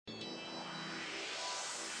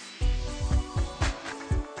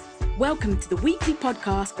Welcome to the weekly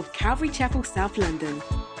podcast of Calvary Chapel, South London,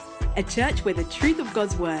 a church where the truth of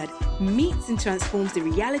God's word meets and transforms the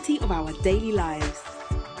reality of our daily lives.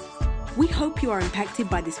 We hope you are impacted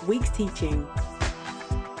by this week's teaching.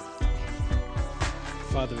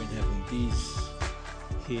 Father in heaven, these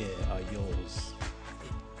here are yours.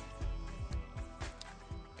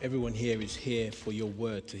 Everyone here is here for your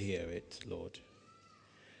word to hear it, Lord.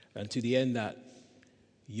 And to the end that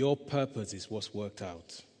your purpose is what's worked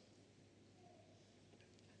out.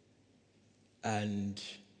 And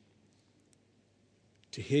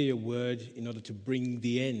to hear your word in order to bring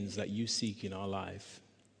the ends that you seek in our life.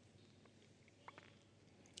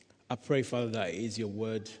 I pray, Father, that it is your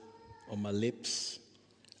word on my lips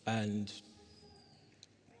and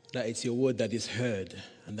that it's your word that is heard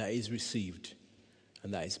and that is received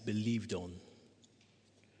and that is believed on.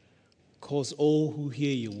 Cause all who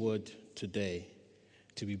hear your word today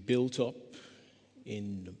to be built up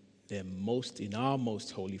in our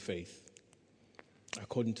most holy faith,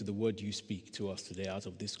 according to the word you speak to us today out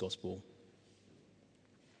of this gospel.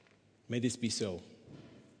 May this be so.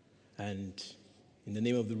 And in the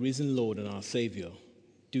name of the risen Lord and our Savior,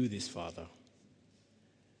 do this, Father.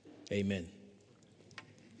 Amen.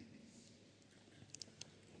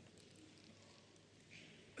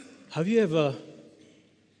 Have you ever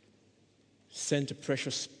sent a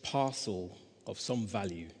precious parcel of some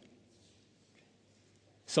value?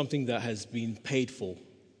 Something that has been paid for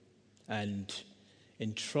and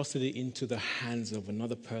entrusted it into the hands of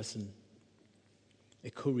another person, a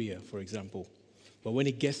courier, for example. But when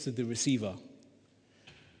it gets to the receiver,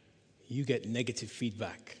 you get negative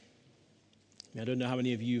feedback. I don't know how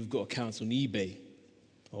many of you have got accounts on eBay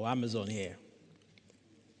or Amazon here.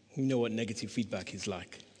 You know what negative feedback is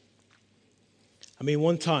like. I mean,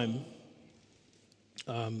 one time,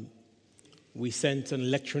 we sent an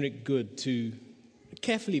electronic good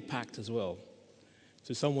carefully packed as well,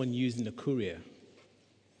 to someone using a courier,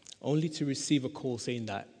 only to receive a call saying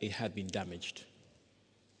that it had been damaged.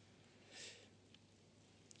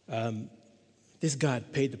 This guy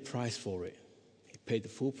had paid the price for it. He paid the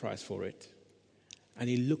full price for it. And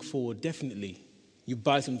he looked forward, definitely. You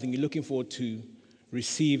buy something, you're looking forward to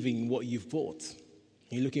receiving what you've bought.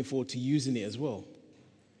 You're looking forward to using it as well.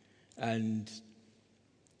 But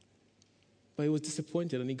he was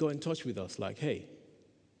disappointed and he got in touch with us like, hey,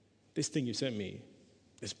 this thing you sent me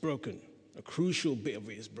is broken. A crucial bit of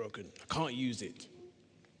it is broken. I can't use it.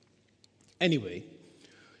 Anyway,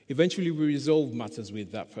 eventually we resolved matters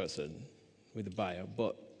with that person, with the buyer,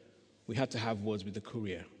 but we had to have words with the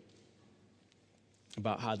courier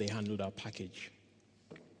about how they handled our package.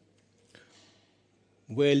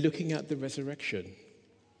 We're looking at the resurrection,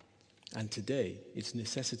 and today it's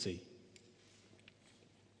necessity.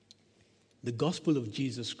 The gospel of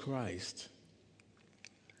Jesus Christ,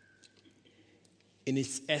 in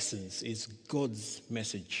its essence, is God's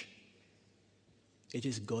message. It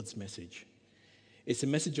is God's message. It's a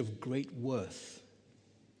message of great worth.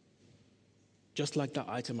 Just like that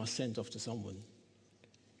item I sent off to someone.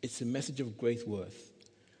 It's a message of great worth.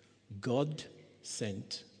 God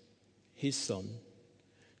sent his Son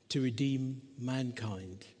to redeem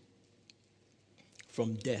mankind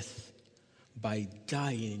from death by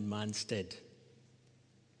dying in man's stead.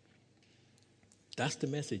 That's the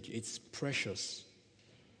message. It's precious.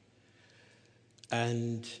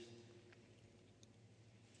 And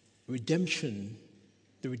redemption,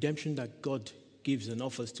 the redemption that God gives and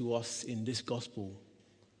offers to us in this gospel,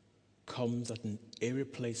 comes at an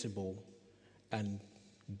irreplaceable and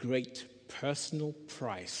great personal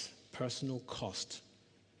price, personal cost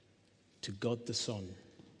to God the Son,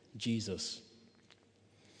 Jesus.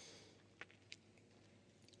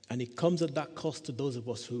 And it comes at that cost to those of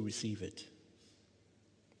us who receive it.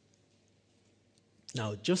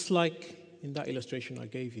 Now, just like in that illustration I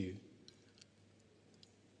gave you,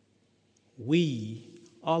 we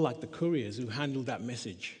are like the couriers who handle that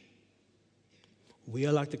message. We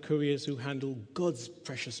are like the couriers who handle God's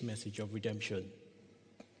precious message of redemption.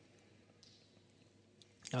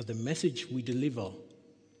 Now, the message we deliver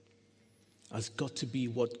has got to be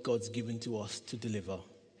what God's given to us to deliver.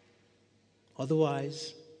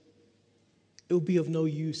 Otherwise, it will be of no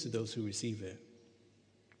use to those who receive it.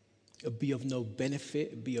 It will be of no benefit,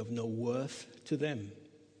 it will be of no worth to them.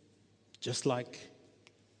 Just like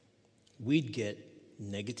we'd get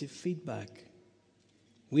negative feedback.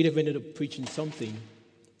 We'd have ended up preaching something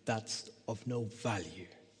that's of no value,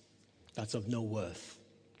 that's of no worth,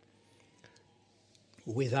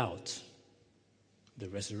 without the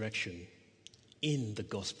resurrection in the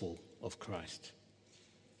gospel of Christ.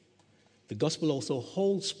 The gospel also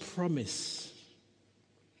holds promise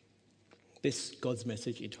this God's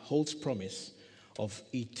message, it holds promise of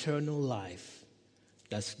eternal life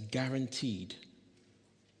that's guaranteed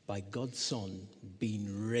by God's Son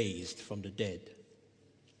being raised from the dead.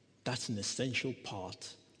 That's an essential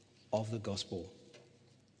part of the gospel.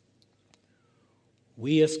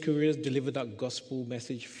 We as couriers deliver that gospel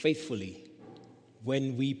message faithfully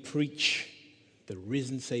when we preach the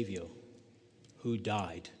risen Savior who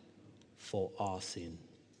died for our sin,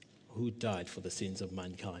 who died for the sins of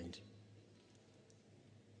mankind.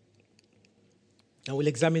 And we'll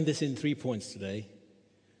examine this in 3 points today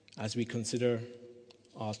as we consider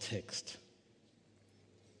our text.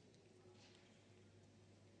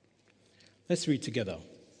 Let's read together.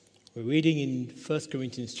 We're reading in 1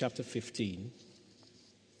 Corinthians chapter 15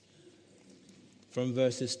 from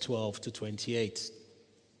verses 12 to 28.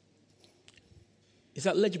 Is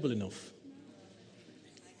that legible enough?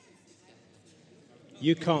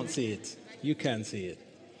 You can't see it. You can see it.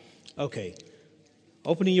 Okay.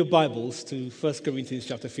 Opening your Bibles to 1 Corinthians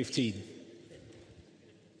chapter 15.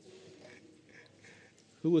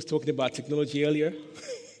 Who was talking about technology earlier?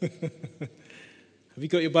 Have you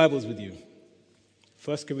got your Bibles with you?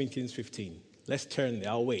 1 Corinthians 15. Let's turn there.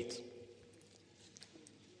 I'll wait.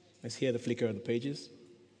 Let's hear the flicker of the pages.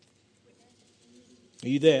 Are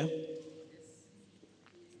you there?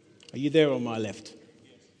 Are you there on my left?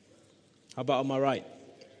 How about on my right?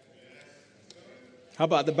 How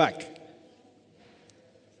about at the back?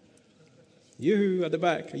 You at the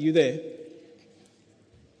back, are you there?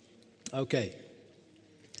 Okay.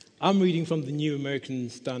 I'm reading from the New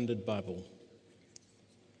American Standard Bible.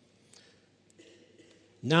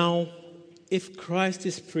 Now, if Christ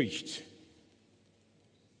is preached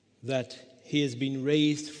that he has been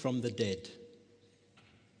raised from the dead,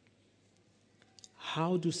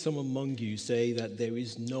 how do some among you say that there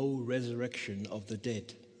is no resurrection of the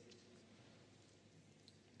dead?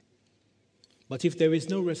 But if there is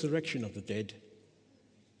no resurrection of the dead,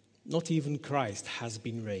 not even Christ has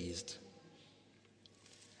been raised.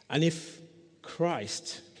 And if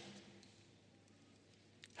Christ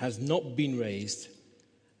has not been raised,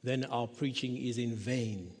 then our preaching is in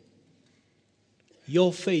vain.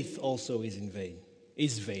 Your faith also is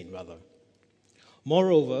vain.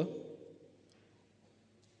 Moreover,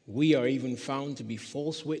 we are even found to be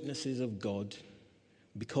false witnesses of God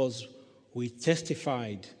because we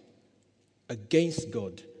testified against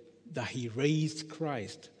God that he raised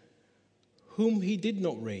Christ, whom he did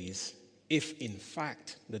not raise, if in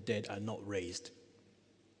fact the dead are not raised.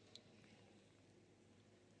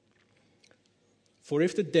 For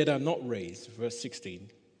if the dead are not raised, verse 16,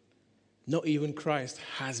 not even Christ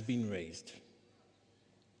has been raised.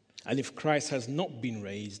 And if Christ has not been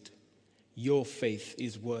raised, your faith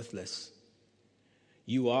is worthless.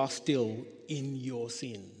 You are still in your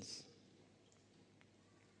sins.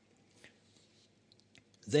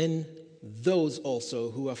 Then those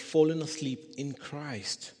also who have fallen asleep in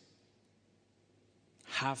Christ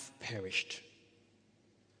have perished.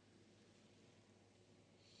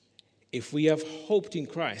 If we have hoped in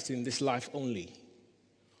Christ in this life only,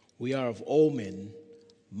 we are of all men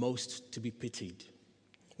most to be pitied.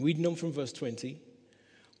 Reading on from verse 20.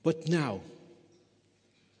 But now,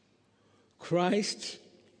 Christ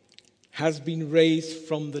has been raised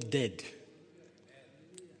from the dead,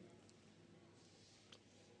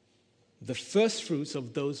 the first fruits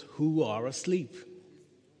of those who are asleep.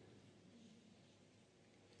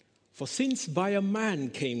 For since by a man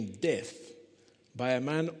came death, by a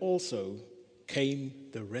man also came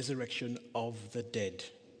the resurrection of the dead.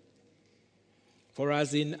 For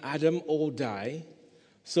as in Adam all die,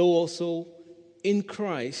 so also in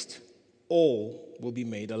Christ all will be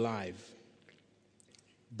made alive.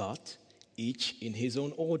 But each in his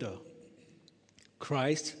own order.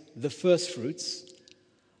 Christ the firstfruits,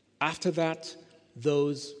 after that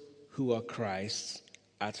those who are Christ's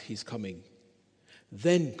at his coming.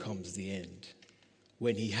 Then comes the end,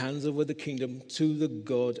 when he hands over the kingdom to the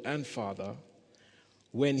God and Father,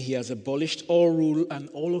 when he has abolished all rule and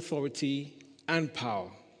all authority and power.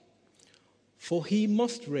 For he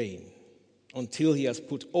must reign until he has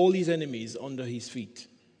put all his enemies under his feet.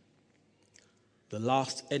 The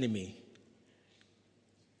last enemy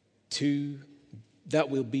that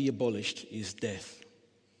will be abolished is death.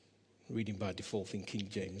 Reading by default in King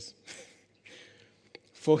James.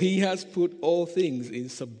 For he has put all things in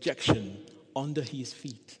subjection under his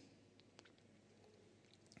feet.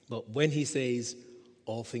 But when he says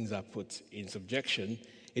all things are put in subjection,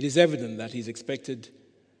 it is evident that he's expected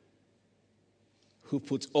who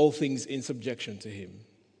puts all things in subjection to him.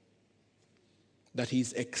 That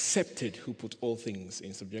he's accepted who put all things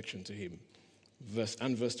in subjection to him. Verse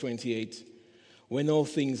 28. when all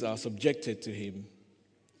things are subjected to him,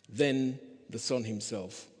 then the Son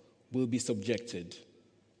himself will be subjected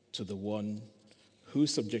to the one who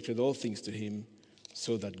subjected all things to him,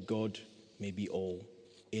 so that God may be all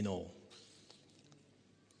in all.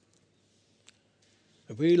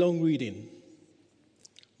 A very long reading,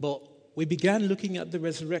 but we began looking at the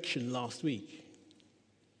resurrection last week.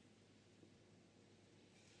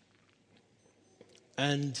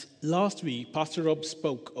 And last week, Pastor Rob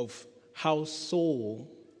spoke of how Saul,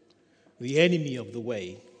 the enemy of the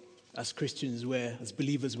way, as Christians were, as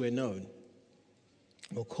believers were known,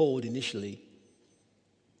 or called initially,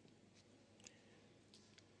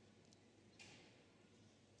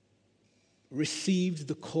 received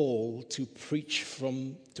the call to preach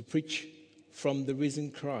from the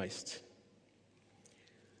risen Christ.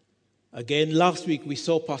 Again, last week we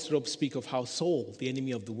saw Pastor Rob speak of how Saul, the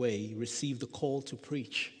enemy of the way, received the call to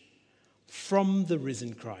preach from the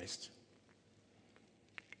risen Christ.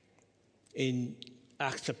 In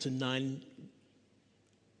Acts chapter 9,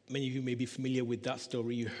 many of you may be familiar with that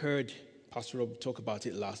story. You heard Pastor Rob talk about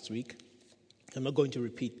it last week. I'm not going to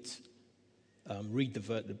read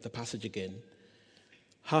the passage again.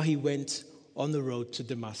 How he went on the road to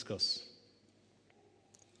Damascus,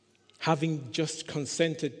 having just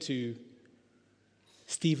consented to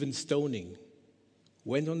Stephen's stoning,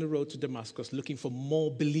 went on the road to Damascus looking for more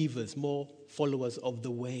believers, more followers of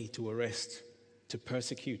the way to arrest, to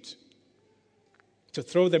persecute, to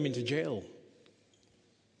throw them into jail,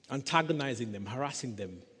 antagonizing them, harassing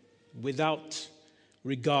them, without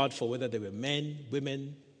regard for whether they were men,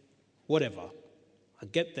 women, whatever. I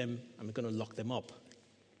get them, I'm going to lock them up.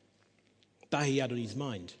 That he had on his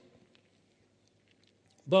mind.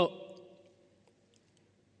 But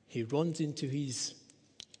he runs into his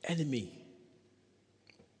enemy,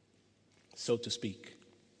 so to speak.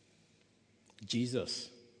 Jesus,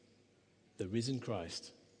 the risen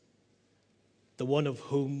Christ, the one of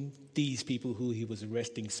whom these people who he was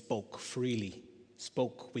arresting spoke freely,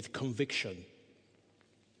 spoke with conviction.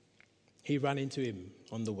 He ran into him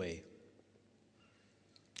on the way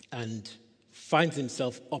and finds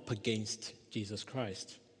himself up against Jesus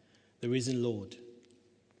Christ, the risen Lord.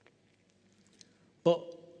 But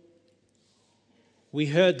we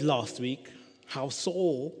heard last week how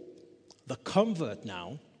Saul, the convert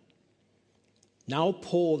now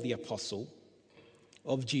Paul the apostle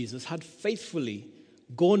of Jesus, had faithfully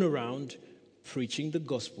gone around preaching the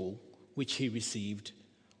gospel which he received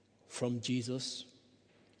from Jesus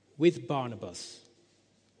with Barnabas,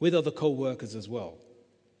 with other co-workers as well.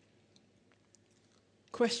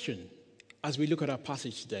 Question, as we look at our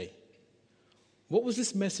passage today, what was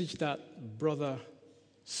this message that brother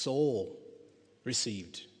Saul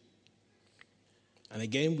received? And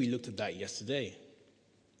again, we looked at that yesterday.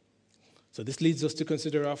 So this leads us to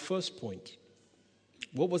consider our first point.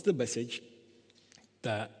 What was the message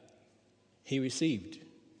that he received?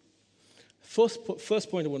 First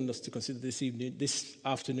point I want us to consider this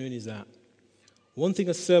afternoon is that one thing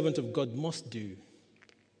a servant of God must do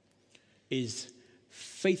is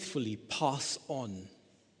faithfully pass on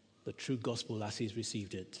the true gospel as he's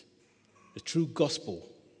received it. The true gospel.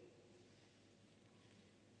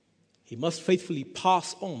 He must faithfully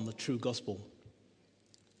pass on the true gospel.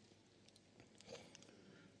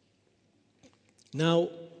 Now,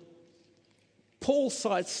 Paul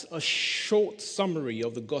cites a short summary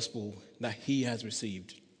of the gospel that he has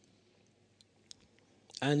received.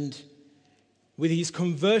 And with his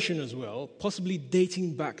conversion as well, possibly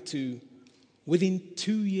dating back to within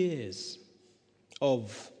 2 years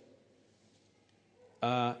of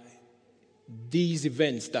these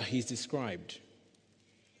events that he's described.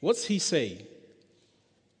 What's he say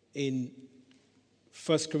in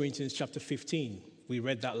 1 Corinthians chapter 15? We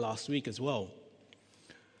read that last week as well,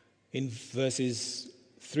 in verses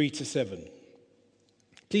 3 to 7.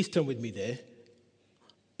 Please turn with me there,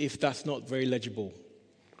 if that's not very legible.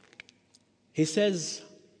 He says,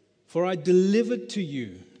 "For I delivered to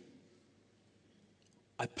you,"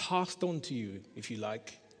 I passed on to you, if you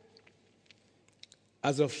like,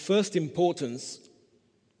 as of first importance,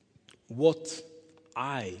 what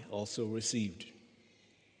I also received.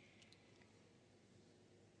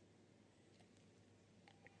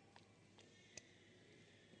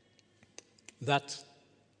 That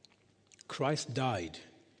Christ died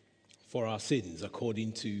for our sins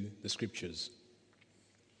according to the Scriptures,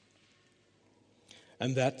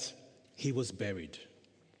 and that he was buried,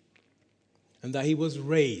 and that he was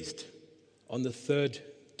raised on the third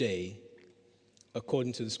day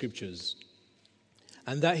according to the Scriptures,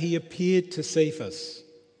 and that he appeared to save us,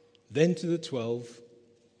 then to the 12,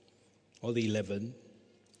 or the 11,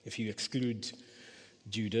 if you exclude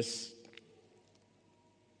Judas,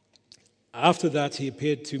 After that, he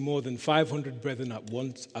appeared to more than 500 brethren at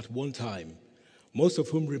one time, most of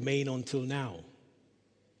whom remain until now.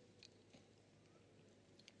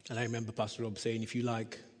 And I remember Pastor Rob saying, if you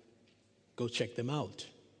like, go check them out.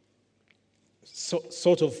 So,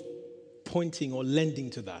 sort of pointing or lending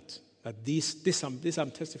to that this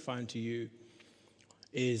I'm testifying to you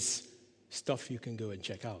is stuff you can go and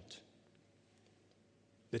check out.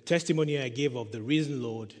 The testimony I gave of the risen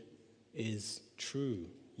Lord is true.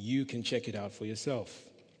 You can check it out for yourself.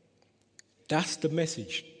 That's the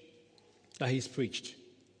message that he's preached,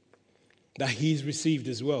 that he's received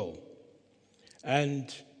as well.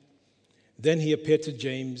 And then he appeared to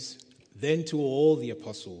James, then to all the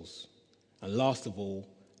apostles. And last of all,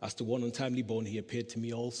 as to one untimely born, he appeared to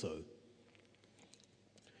me also.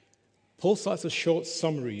 Paul starts a short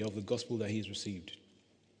summary of the gospel that he's received.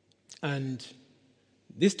 And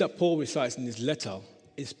this that Paul recites in his letter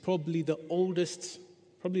is probably the oldest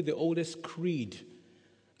creed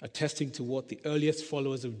attesting to what the earliest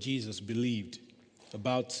followers of Jesus believed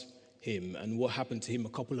about him and what happened to him a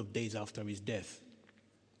couple of days after his death.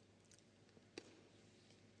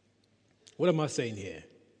 What am I saying here?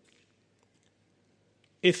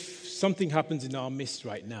 If something happens in our midst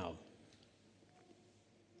right now,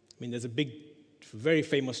 there's a big, very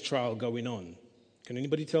famous trial going on. Can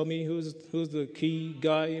anybody tell me who's the key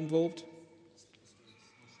guy involved?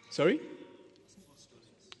 Sorry?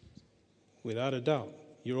 Without a doubt.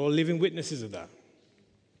 You're all living witnesses of that.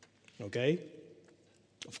 Okay?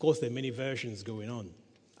 Of course, there are many versions going on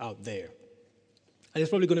out there. And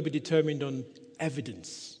it's probably going to be determined on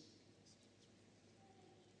evidence.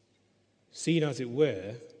 Seen, as it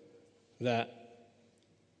were, that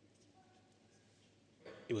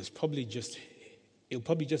it'll probably just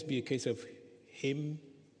be a case of him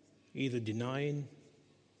either denying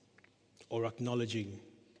or acknowledging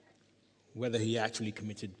whether he actually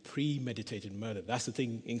committed premeditated murder. That's the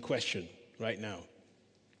thing in question right now.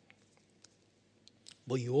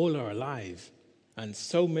 But you all are alive, and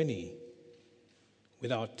so many,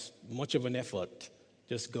 without much of an effort,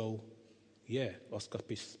 just go, yeah, Oscar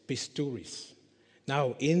Pistorius.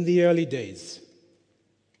 Now, in the early days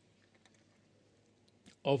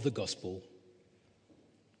of the gospel,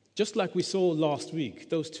 just like we saw last week,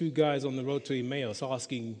 those two guys on the road to Emmaus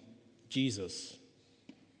asking Jesus,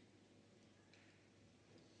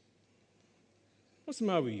 what's the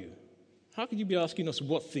matter with you? How could you be asking us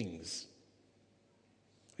what things?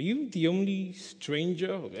 Are you the only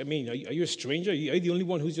stranger? Are you a stranger? Are you the only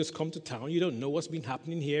one who's just come to town? You don't know what's been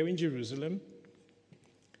happening here in Jerusalem?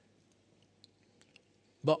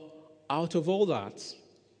 But out of all that,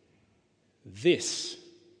 this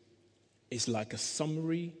is like a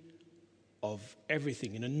summary of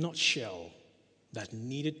everything in a nutshell that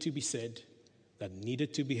needed to be said, that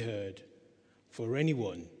needed to be heard for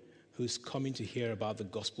anyone who's coming to hear about the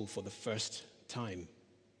gospel for the first time.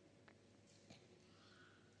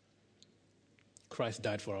 Christ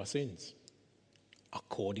died for our sins,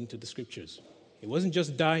 according to the scriptures. He wasn't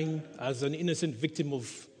just dying as an innocent victim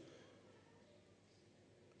of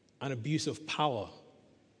an abuse of power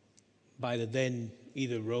by the then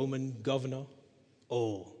either Roman governor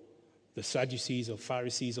or the Sadducees or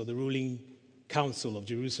Pharisees or the ruling council of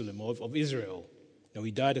Jerusalem or of Israel. No,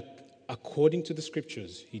 he died according to the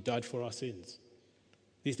scriptures. He died for our sins.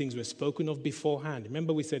 These things were spoken of beforehand.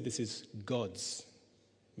 Remember, we said this is God's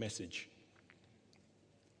message.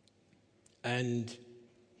 And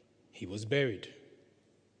he was buried.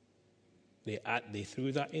 They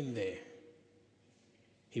threw that in there.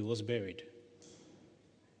 He was buried.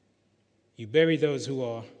 You bury those who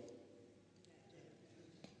are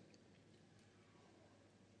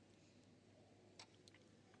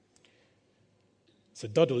it's a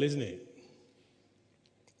doddle, isn't it?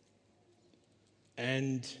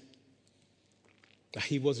 And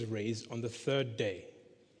he was raised on the third day.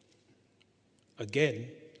 Again,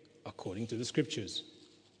 according to the scriptures.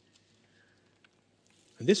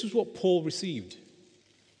 And this is what Paul received.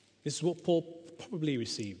 This is what Paul probably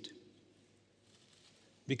received.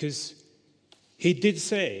 Because he did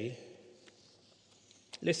say,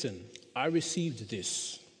 listen, I received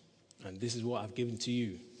this, and this is what I've given to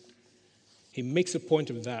you. He makes a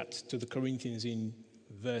point of that to the Corinthians in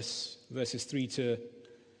verses 3 to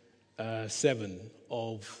 7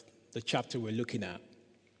 of the chapter we're looking at.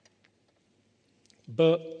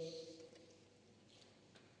 But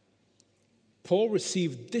Paul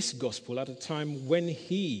received this gospel at a time when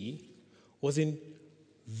he was in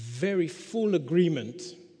very full agreement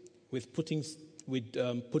with putting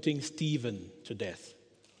Stephen to death.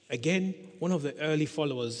 Again, one of the early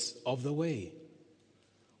followers of the way.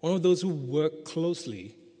 One of those who worked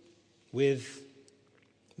closely with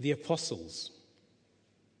the apostles.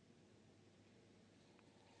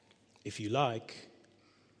 If you like,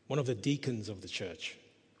 one of the deacons of the church.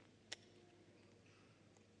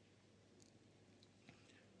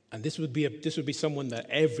 And this would be someone that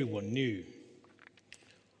everyone knew.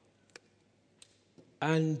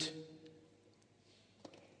 And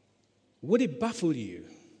would it baffle you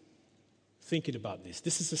thinking about this?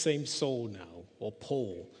 This is the same Saul now, or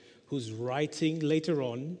Paul, who's writing later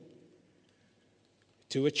on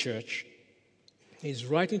to a church. He's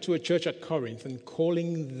writing to a church at Corinth and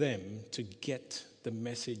calling them to get the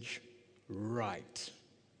message right.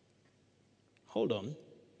 Hold on.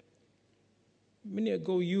 A minute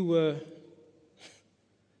ago, you were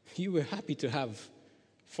happy to have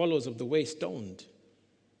followers of the way stoned.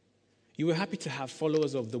 You were happy to have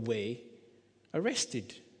followers of the way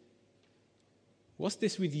arrested. What's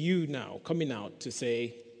this with you now coming out to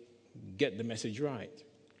say, get the message right?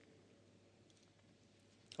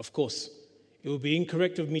 Of course, it would be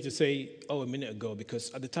incorrect of me to say, a minute ago,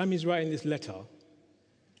 because at the time he's writing this letter,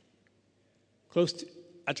 close to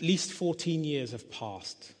at least 14 years have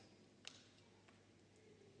passed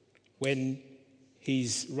when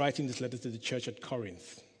he's writing this letter to the church at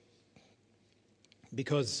Corinth.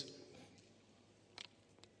 Because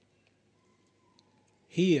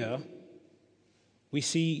here we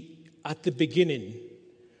see at the beginning,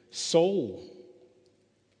 Saul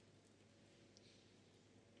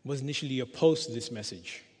was initially opposed to this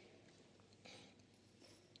message.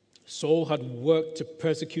 Saul had worked to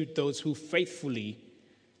persecute those who faithfully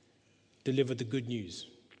delivered the good news.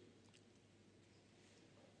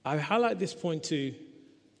 I highlight this point to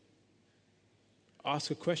ask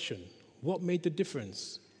a question. What made the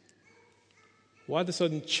difference? Why the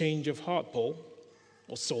sudden change of heart, Paul,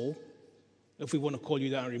 or Saul, if we want to call you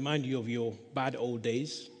that and remind you of your bad old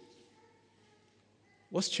days?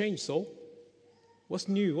 What's changed, Saul? What's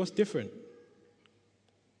new? What's different?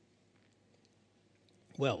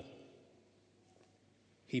 Well,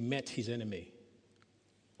 he met his enemy,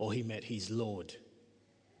 or he met his Lord.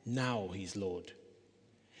 Now he's Lord.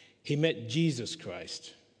 He met Jesus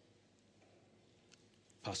Christ.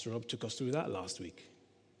 Pastor Rob took us through that last week.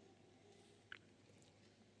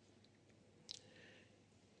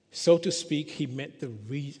 So to speak, he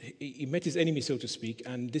met his enemy, so to speak,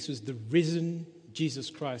 and this was the risen Jesus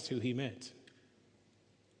Christ who he met,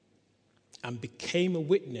 and became a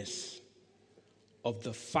witness of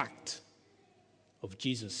the fact of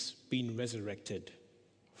Jesus being resurrected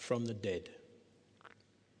from the dead.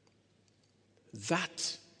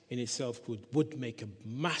 That in itself would make a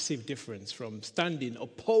massive difference from standing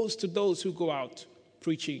opposed to those who go out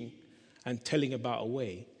preaching and telling about a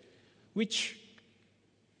way, which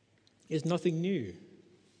is nothing new.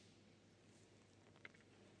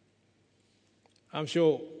 I'm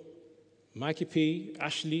sure Mikey P.,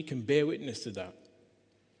 Ashley can bear witness to that.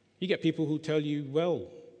 You get people who tell you, well,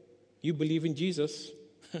 you believe in Jesus.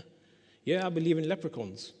 Yeah, I believe in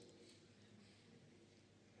leprechauns.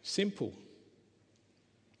 Simple.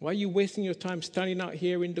 Why are you wasting your time standing out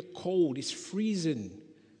here in the cold? It's freezing.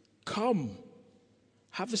 Come,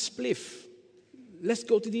 have a spliff. Let's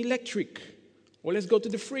go to the electric, or let's go to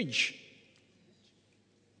the fridge.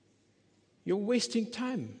 You're wasting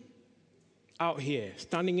time out here,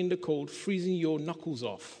 standing in the cold, freezing your knuckles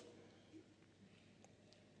off.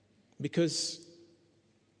 Because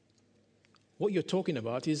what you're talking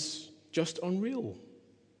about is just unreal.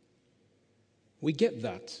 We get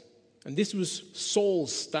that. And this was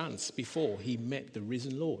Saul's stance before he met the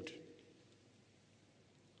risen Lord.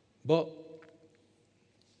 But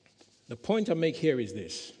the point I make here is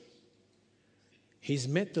this. He's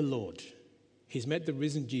met the Lord. He's met the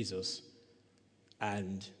risen Jesus.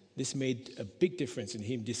 And this made a big difference in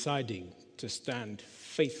him deciding to stand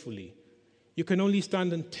faithfully. You can only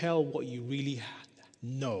stand and tell what you really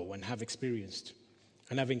know and have experienced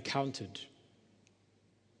and have encountered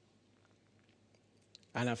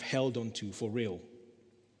and have held on to for real.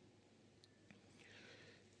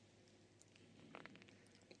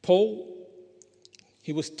 Paul,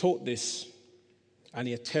 he was taught this, and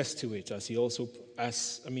he attests to it as he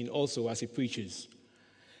preaches,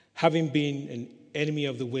 having been an enemy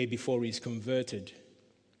of the way before he's converted.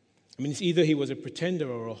 It's either he was a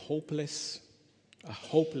pretender or a hopeless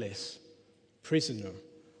prisoner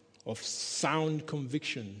of sound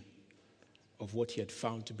conviction of what he had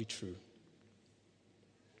found to be true.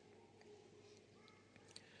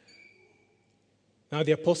 Now,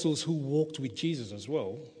 the apostles who walked with Jesus as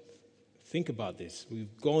well, think about this.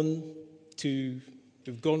 We've gone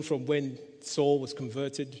from when Saul was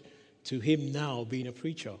converted to him now being a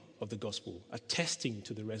preacher of the gospel, attesting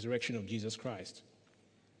to the resurrection of Jesus Christ.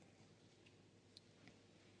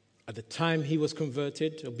 At the time he was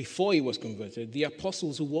converted, or before he was converted, the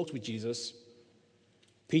apostles who walked with Jesus,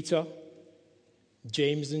 Peter,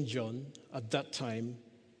 James, and John, at that time,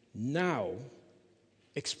 now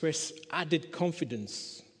express added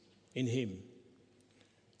confidence in him.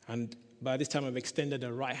 And by this time, I've extended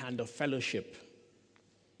a right hand of fellowship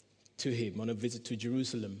to him on a visit to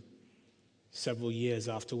Jerusalem several years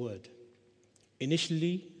afterward.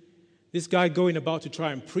 Initially, this guy going about to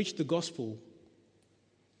try and preach the gospel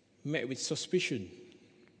met with suspicion,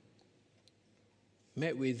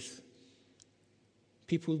 met with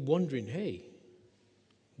people wondering, hey,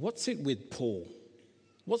 what's it with Paul?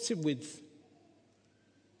 What's it with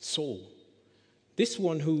Saul? This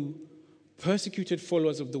one who persecuted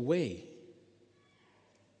followers of the way,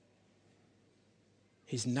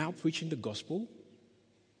 he's now preaching the gospel?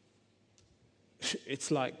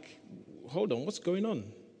 It's like, hold on, what's going on?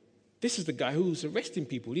 This is the guy who's arresting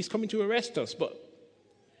people. He's coming to arrest us. But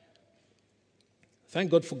thank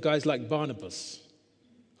God for guys like Barnabas,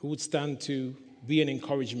 who would stand to be an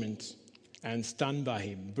encouragement and stand by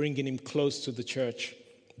him, bringing him close to the church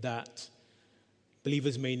that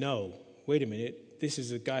believers may know, wait a minute, this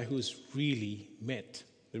is a guy who's really met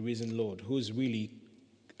the risen Lord, who's really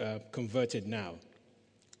converted now.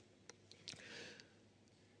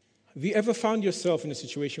 Have you ever found yourself in a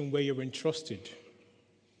situation where you're entrusted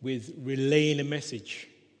with relaying a message,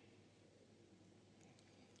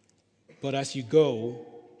 but as you go,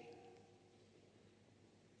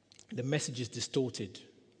 the message is distorted,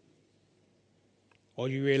 or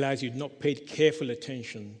you realize you'd not paid careful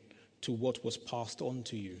attention to what was passed on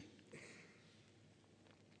to you?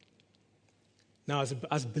 Now,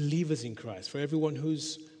 as believers in Christ, for everyone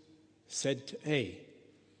who's said, hey,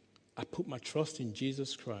 I put my trust in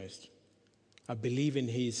Jesus Christ, I believe in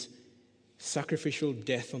his sacrificial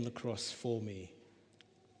death on the cross for me.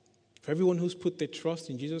 For everyone who's put their trust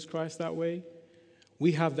in Jesus Christ that way,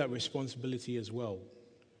 we have that responsibility as well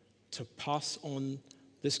to pass on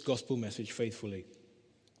this gospel message faithfully.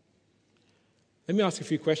 Let me ask a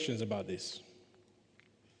few questions about this.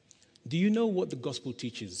 Do you know what the gospel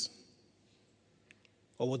teaches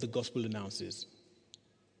or what the gospel announces?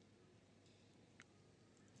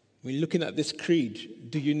 When looking at this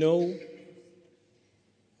creed, do you know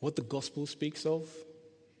what the gospel speaks of?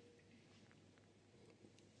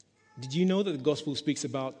 Did you know that the gospel speaks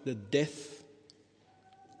about the death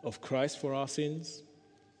of Christ for our sins?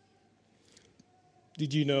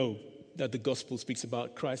 Did you know that the gospel speaks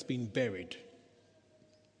about Christ being buried?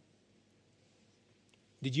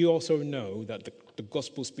 Did you also know that the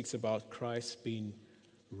gospel speaks about Christ being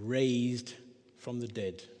raised from the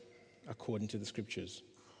dead according to the scriptures?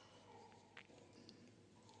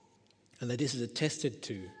 And that this is attested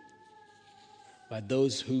to by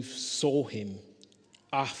those who saw him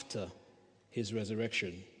after his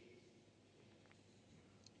resurrection.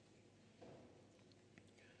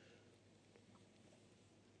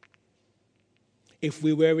 If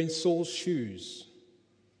we were in Saul's shoes,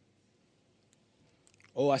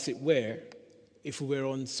 or as it were, if we were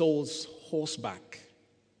on Saul's horseback,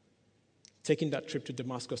 taking that trip to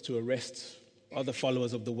Damascus to arrest other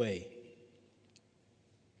followers of the way,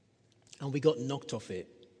 and we got knocked off it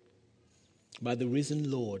by the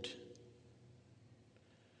risen Lord,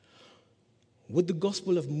 would the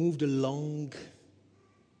gospel have moved along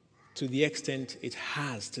to the extent it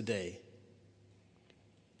has today,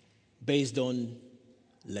 based on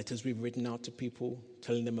letters we've written out to people,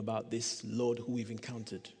 telling them about this Lord who we've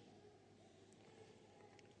encountered,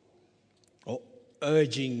 or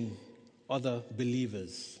urging other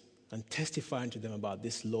believers and testifying to them about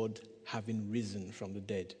this Lord having risen from the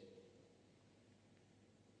dead?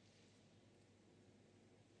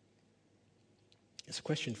 It's a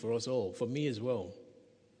question for us all, for me as well.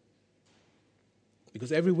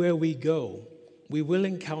 Because everywhere we go, we will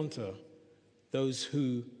encounter those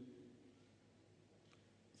who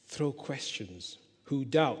throw questions, who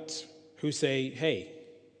doubt, who say, hey,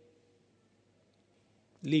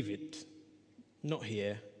 leave it, not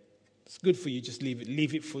here. It's good for you, just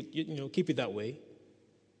leave it for, keep it that way.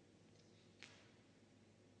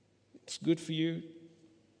 It's good for you.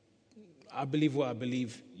 I believe what I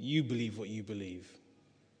believe, you believe what you believe.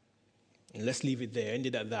 And let's leave it there, end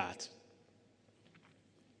it at that.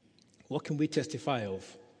 What can we testify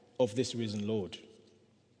of this risen Lord?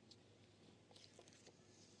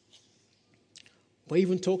 But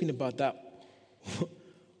even talking about that,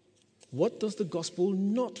 what does the gospel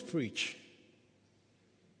not preach?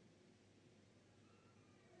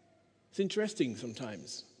 It's interesting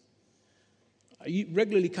sometimes. I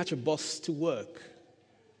regularly catch a bus to work,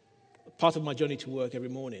 part of my journey to work every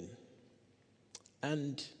morning.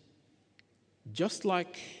 And just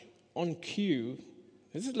like on cue,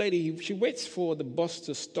 this lady, she waits for the bus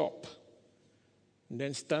to stop and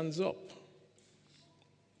then stands up,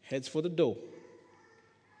 heads for the door.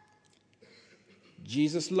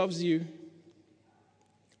 Jesus loves you.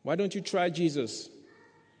 Why don't you try Jesus?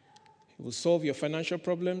 He will solve your financial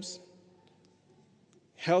problems,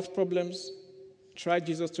 health problems. Try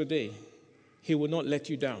Jesus today. He will not let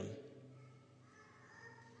you down.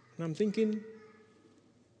 And I'm thinking,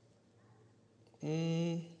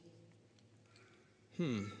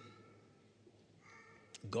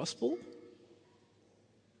 gospel?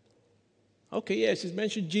 Okay, yeah, she's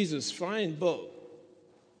mentioned Jesus, fine, but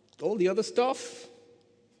all the other stuff,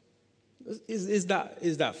 is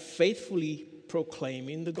that faithfully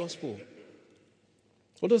proclaiming the gospel?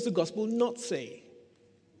 What does the gospel not say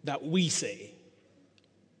that we say,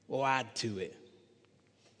 or add to it,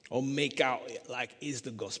 or make out like is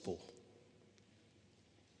the gospel?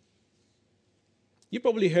 You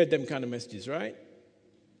probably heard them kind of messages, right?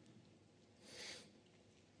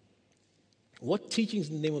 What teachings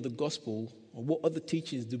in the name of the gospel, or what other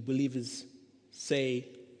teachings do believers say,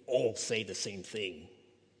 all say the same thing?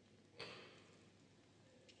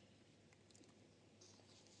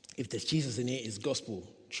 If there's Jesus in it, it's gospel.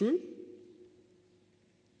 True?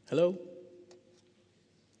 Hello?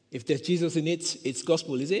 If there's Jesus in it, it's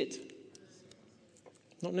gospel, is it?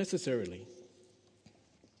 Not necessarily.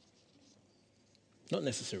 Not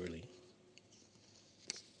necessarily.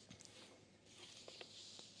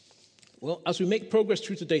 Well, as we make progress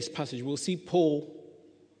through today's passage, we'll see Paul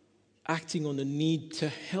acting on the need to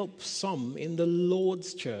help some in the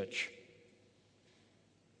Lord's church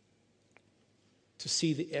to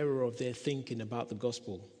see the error of their thinking about the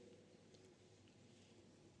gospel.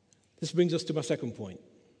 This brings us to my second point.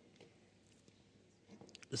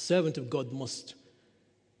 The servant of God must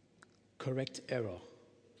correct error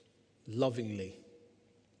lovingly.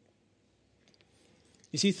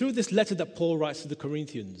 You see, through this letter that Paul writes to the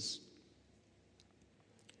Corinthians,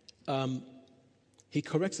 he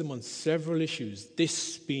corrects them on several issues,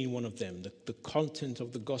 this being one of them, the content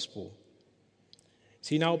of the gospel.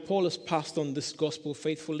 See, now Paul has passed on this gospel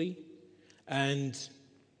faithfully, and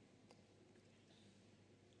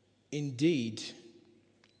indeed,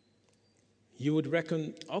 you would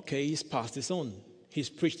reckon, okay, he's passed this on. He's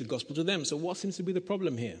preached the gospel to them. So what seems to be the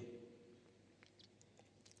problem here?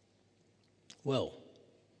 Well,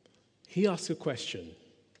 he asks a question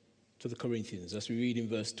to the Corinthians, as we read in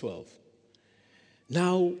verse 12.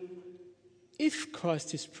 Now, if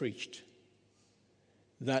Christ is preached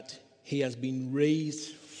that he has been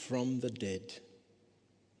raised from the dead,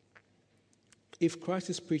 if Christ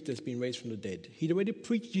is preached that has been raised from the dead, he'd already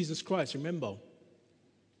preached Jesus Christ, remember?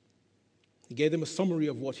 He gave them a summary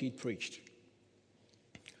of what he'd preached.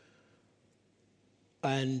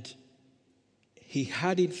 And he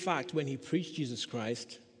had, in fact, when he preached Jesus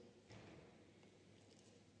Christ,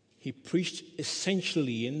 he preached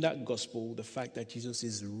essentially in that gospel the fact that Jesus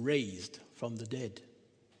is raised from the dead.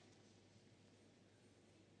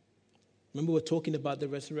 Remember, we're talking about the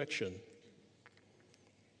resurrection.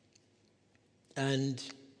 And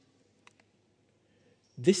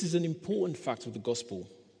this is an important fact of the gospel.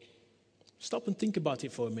 Stop and think about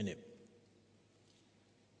it for a minute.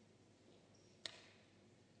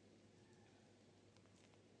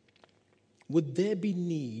 Would there be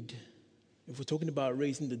need, if we're talking about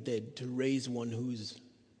raising the dead, to raise one who's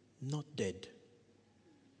not dead?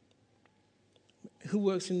 Who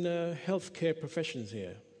works in the healthcare professions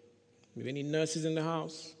here? Have any nurses in the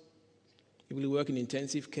house? People who work in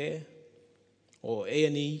intensive care or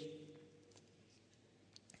A&E?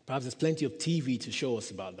 Perhaps there's plenty of TV to show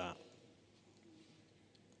us about that.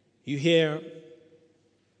 You hear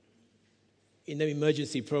in the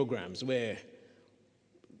emergency programs where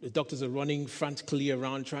the doctors are running frantically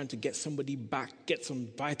around trying to get somebody back, get some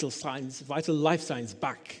vital life signs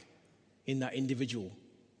back in that individual.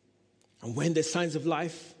 And when there's signs of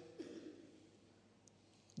life,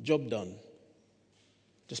 job done.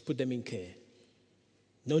 Just put them in care.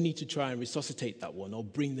 No need to try and resuscitate that one or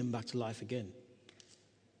bring them back to life again.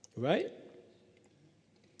 Right?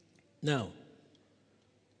 Now,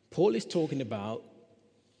 Paul is talking about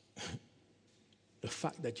the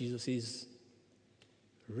fact that Jesus is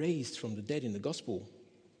raised from the dead in the gospel.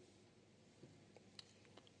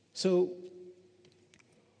 So,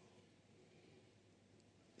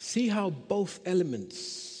 see how both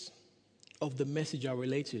elements of the message are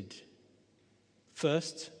related.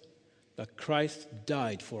 First, that Christ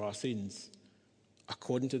died for our sins,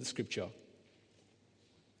 according to the scripture.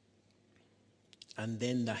 And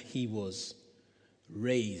then that he was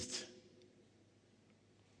raised.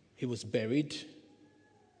 He was buried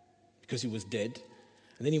because he was dead.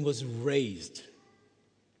 And then he was raised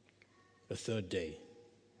the third day,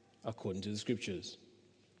 according to the scriptures.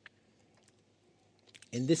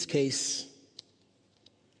 In this case,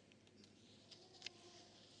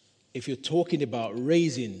 if you're talking about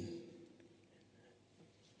raising,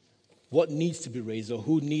 what needs to be raised or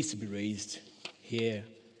who needs to be raised here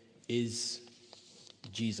is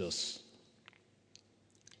Jesus.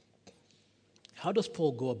 How does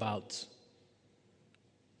Paul go about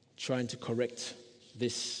trying to correct the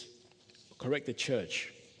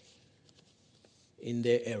church in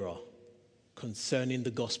their error concerning the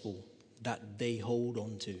gospel that they hold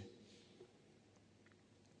on to?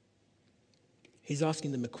 He's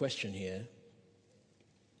asking them a question here.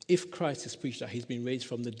 If Christ is preached that he's been raised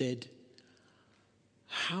from the dead,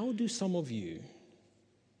 how do some among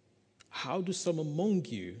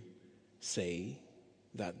you say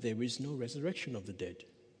that there is no resurrection of the dead?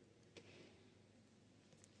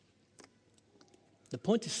 The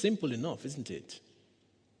point is simple enough, isn't it?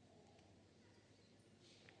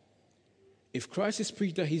 If Christ is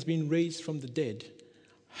preached that he's been raised from the dead,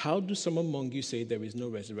 how do some among you say there is no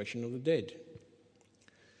resurrection of the dead?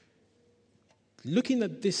 Looking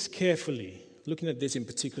at this carefully, looking at this in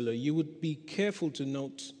particular, you would be careful to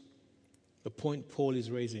note the point Paul is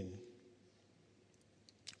raising,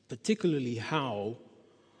 particularly how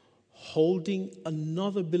holding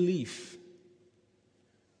another belief,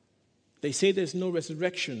 they say there's no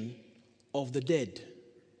resurrection of the dead.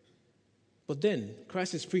 But then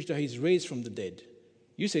Christ is preached that he's raised from the dead.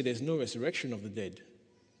 You say there's no resurrection of the dead,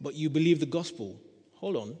 but you believe the gospel.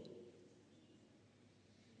 Hold on.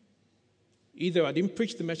 Either I didn't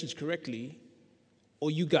preach the message correctly,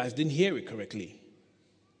 or you guys didn't hear it correctly.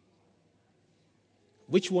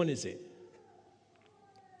 Which one is it?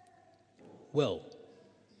 Well,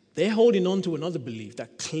 they're holding on to another belief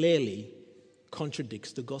that clearly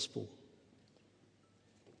contradicts the gospel.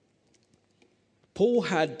 Paul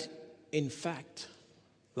had, in fact,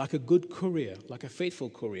 like a good courier, like a faithful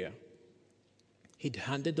courier, he'd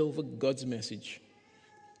handed over God's message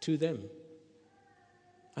to them.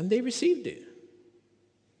 And they received it.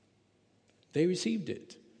 They received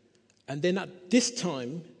it. And then at this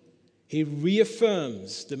time, he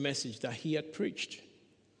reaffirms the message that he had preached,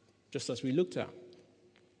 just as we looked at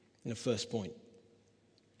in the first point.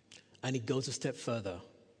 And he goes a step further.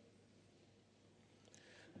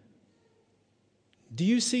 Do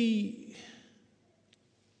you see,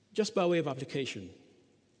 just by way of application,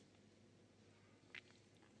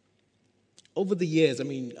 over the years,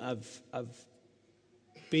 I've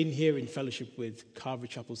been here in fellowship with Calvary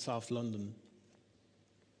Chapel, South London.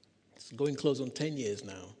 It's going close on 10 years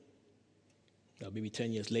now. Maybe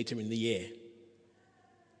 10 years later in the year.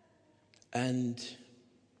 And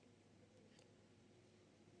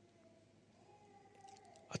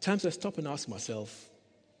at times I stop and ask myself,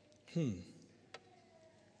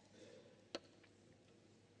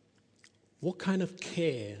 what kind of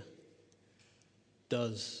care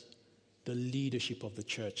does the leadership of the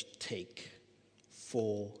church take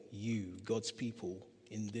for you, God's people,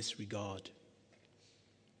 in this regard?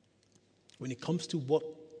 When it comes to what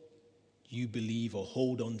you believe or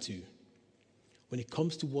hold on to, when it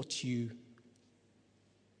comes to what you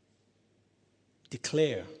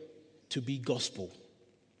declare to be gospel,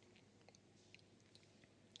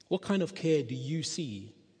 what kind of care do you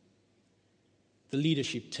see the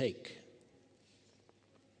leadership take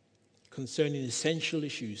concerning essential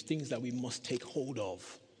issues, things that we must take hold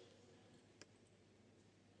of,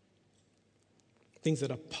 things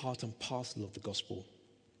that are part and parcel of the gospel?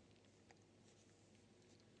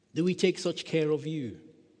 Do we take such care of you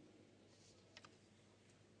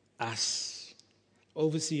as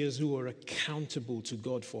overseers who are accountable to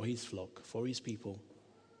God for his flock, for his people?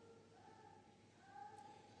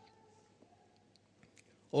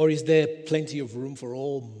 Or is there plenty of room for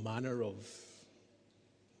all manner of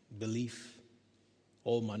belief,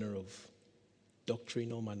 all manner of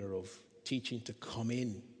doctrine, all manner of teaching to come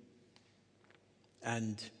in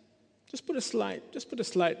and just put a slight,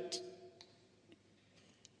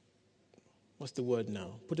 what's the word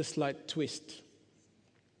now? Put a slight twist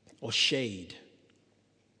or shade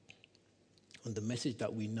on the message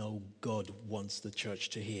that we know God wants the church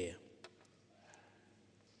to hear?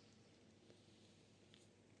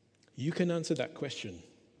 You can answer that question.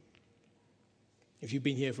 If you've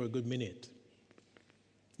been here for a good minute,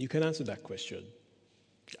 you can answer that question.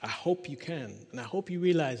 I hope you can, and I hope you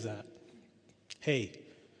realize that, hey,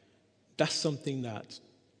 that's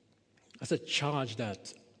a charge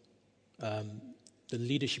that the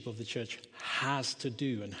leadership of the church has to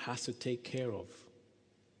do and has to take care of.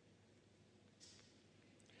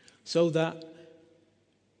 So that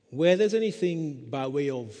where there's anything by way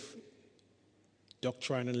of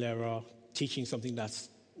doctrinal error, teaching something that's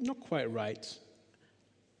not quite right,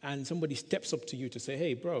 and somebody steps up to you to say,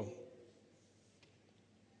 hey, bro,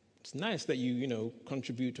 it's nice that you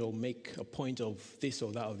contribute or make a point of this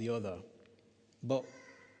or that or the other, but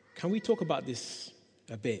can we talk about this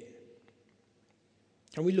a bit?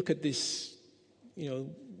 Can we look at this,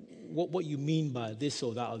 what you mean by this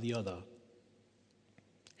or that or the other?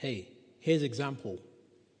 Hey, here's an example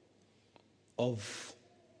of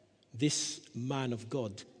this man of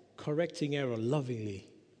God correcting error lovingly.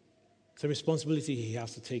 It's a responsibility he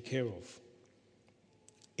has to take care of.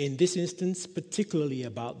 In this instance, particularly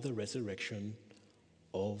about the resurrection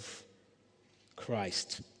of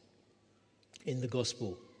Christ in the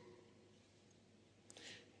gospel.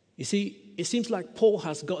 You see, it seems like Paul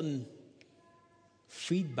has gotten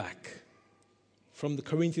feedback from the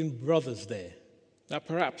Corinthian brothers there, that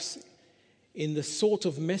perhaps in the sort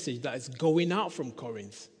of message that is going out from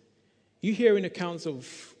Corinth, you hear in accounts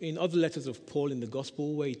in other letters of Paul in the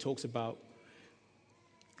gospel where he talks about,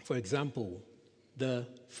 for example, the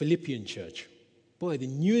Philippian church. Boy, the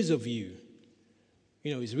news of you,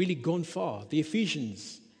 is really gone far. The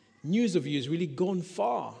Ephesians, news of you is really gone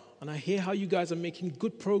far. And I hear how you guys are making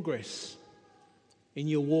good progress in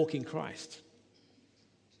your walk in Christ.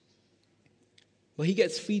 But he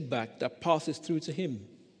gets feedback that passes through to him.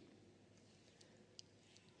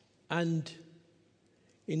 And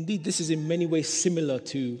indeed, this is in many ways similar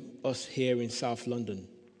to us here in South London.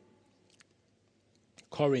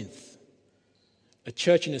 Corinth, a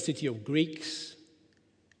church in a city of Greeks,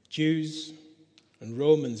 Jews, and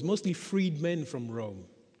Romans, mostly freed men from Rome.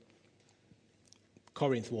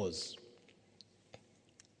 Corinth was.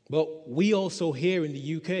 But we also here in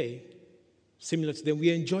the UK, similar to them, we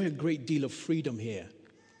enjoy a great deal of freedom here,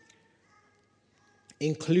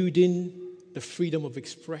 including the freedom of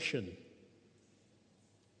expression.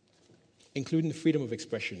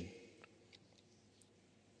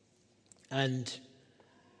 And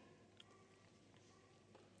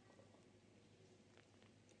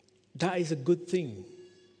that is a good thing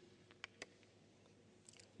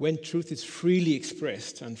when truth is freely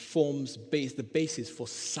expressed and forms the basis for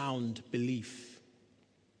sound belief.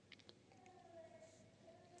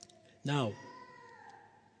 Now,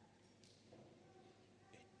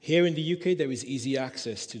 here in the UK, there is easy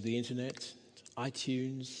access to the internet,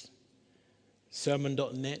 iTunes,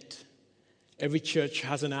 sermon.net. Every church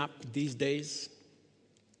has an app these days.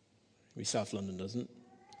 Maybe South London doesn't.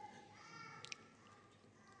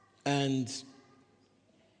 And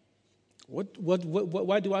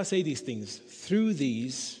why do I say these things? Through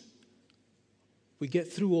these, we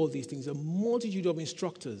get through all these things, a multitude of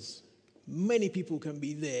instructors. Many people can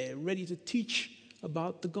be there, ready to teach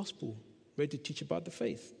about the gospel, ready to teach about the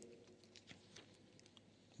faith.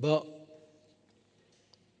 And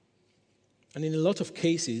in a lot of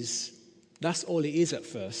cases, that's all it is at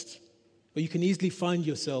first. But you can easily find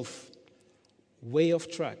yourself way off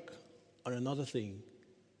track on another thing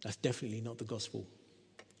that's definitely not the gospel.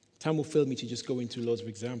 Time will fail me to just go into loads of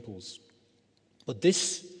examples. But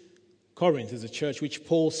this Corinth is a church which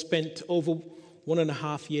Paul spent over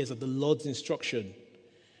 1.5 years at the Lord's instruction,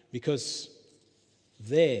 because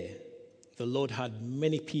there the Lord had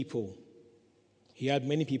many people. He had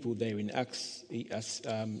many people there in Acts, as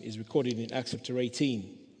is recorded in Acts chapter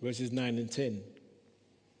 18, verses 9 and 10.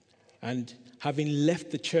 And having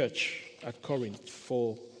left the church at Corinth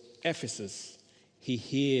for Ephesus, he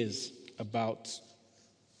hears about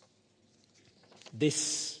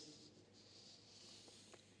this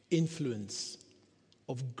influence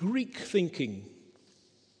of Greek thinking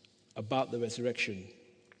about the resurrection.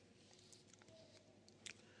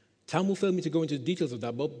 Time will fail me to go into the details of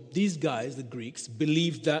that, but these guys, the Greeks,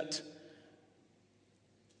 believed that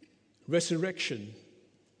resurrection,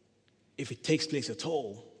 if it takes place at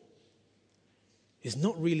all, is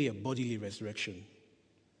not really a bodily resurrection.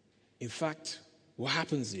 In fact, what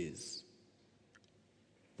happens is,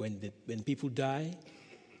 when people die,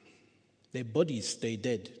 their bodies stay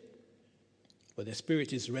dead, but their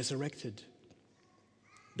spirit is resurrected.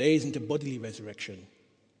 There isn't a bodily resurrection.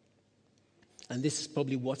 And this is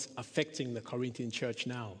probably what's affecting the Corinthian church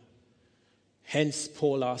now. Hence,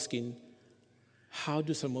 Paul asking, how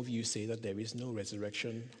do some of you say that there is no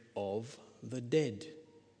resurrection of the dead?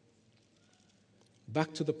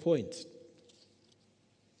 Back to the point.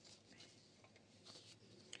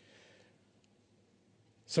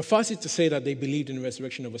 Suffice it to say that they believed in the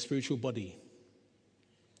resurrection of a spiritual body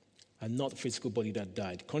and not the physical body that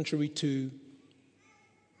died, contrary to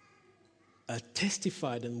a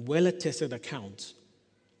testified and well-attested account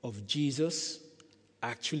of Jesus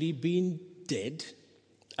actually being dead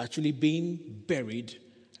actually being buried,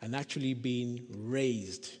 and actually being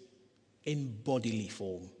raised in bodily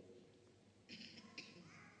form.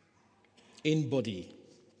 In body.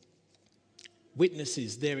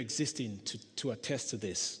 Witnesses there existing to attest to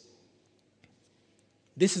this.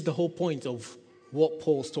 This is the whole point of what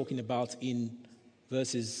Paul's talking about in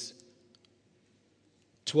verses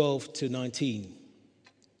 12 to 19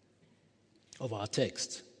 of our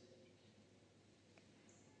text.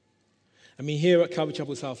 I mean, here at Calvary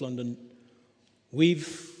Chapel, South London,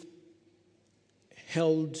 we've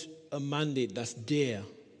held a mandate that's dear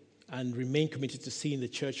and remain committed to seeing the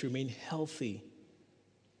church remain healthy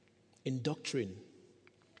in doctrine.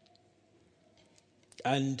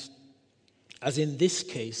 And as in this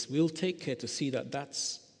case, we'll take care to see that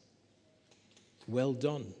that's well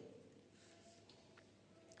done.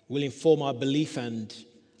 We'll inform our belief and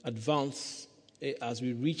advance it as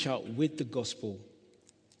we reach out with the gospel.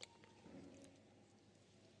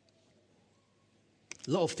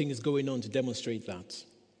 A lot of things going on to demonstrate that.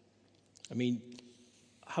 I mean,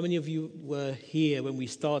 how many of you were here when we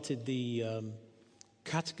started the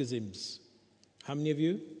catechisms? How many of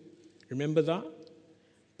you remember that?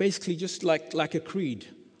 Basically, just like a creed,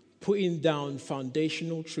 putting down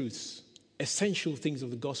foundational truths, essential things of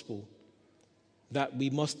the gospel that we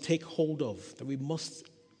must take hold of, that we must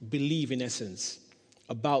believe in essence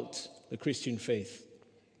about the Christian faith.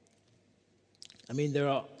 I mean, there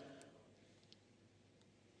are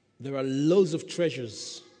loads of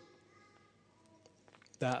treasures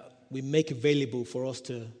that we make available for us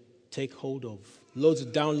to take hold of. Loads of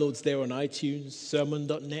downloads there on iTunes,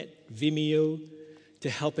 sermon.net, Vimeo, to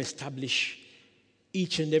help establish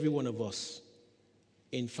each and every one of us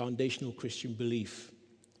in foundational Christian belief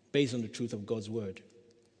based on the truth of God's word.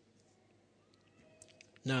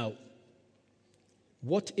 Now,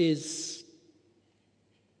 what is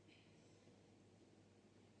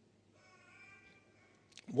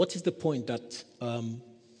the point that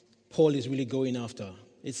Paul is really going after?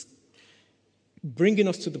 It's bringing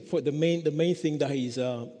us to the point, the main thing that he's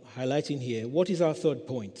highlighting here. What is our third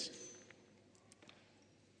point?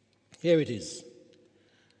 Here it is.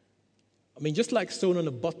 I mean, just like stone on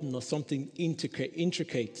a button or something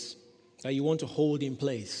intricate that you want to hold in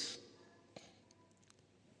place,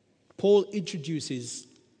 Paul introduces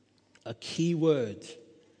a key word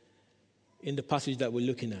in the passage that we're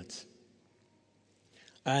looking at.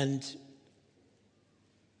 And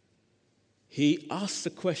he asks the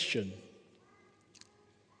question,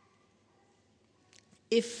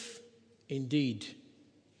 if indeed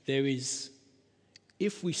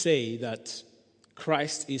if we say that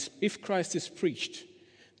if Christ is preached,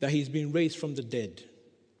 that he's been raised from the dead.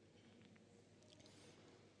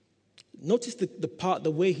 Notice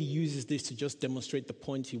the way he uses this to just demonstrate the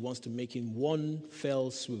point he wants to make in one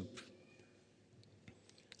fell swoop.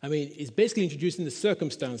 I mean, it's basically introducing the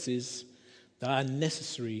circumstances that are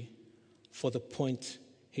necessary for the point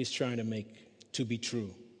he's trying to make to be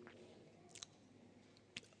true.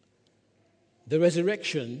 The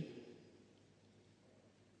resurrection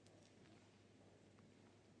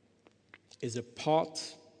is a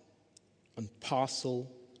part and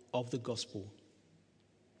parcel of the gospel.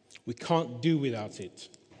 We can't do without it.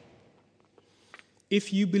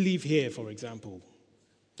 If you believe here, for example,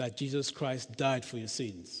 that Jesus Christ died for your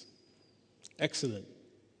sins, excellent.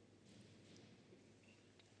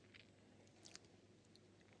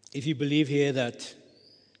 If you believe here that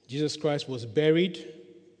Jesus Christ was buried,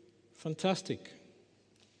 fantastic.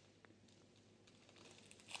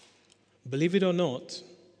 Believe it or not,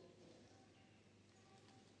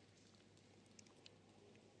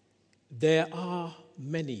 there are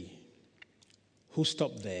many who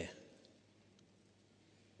stop there.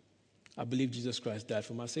 I believe Jesus Christ died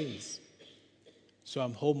for my sins, so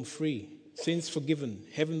I'm home free, sins forgiven,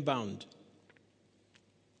 heaven bound.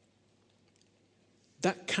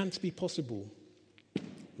 That can't be possible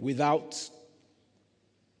without,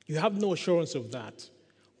 you have no assurance of that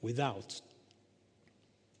without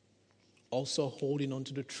also holding on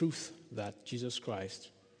to the truth that Jesus Christ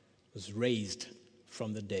was raised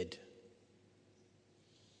from the dead.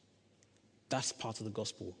 That's part of the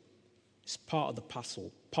gospel. It's part of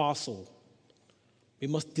the parcel. We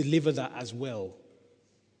must deliver that as well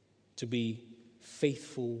to be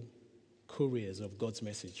faithful couriers of God's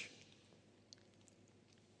message.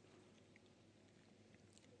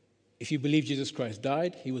 If you believe Jesus Christ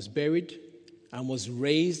died, he was buried, and was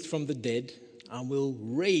raised from the dead, and will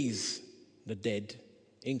raise the dead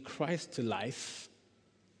in Christ to life,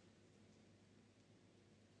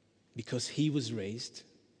 because he was raised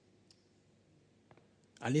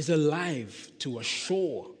and is alive to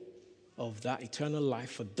assure of that eternal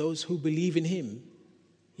life for those who believe in him,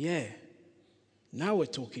 Yeah, now we're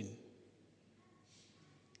talking.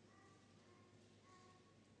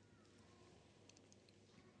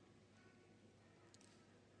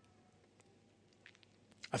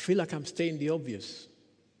 I feel like I'm stating the obvious,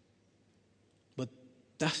 but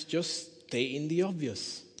that's just stating the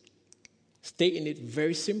obvious. Stating it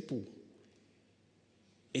very simple.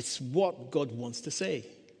 It's what God wants to say.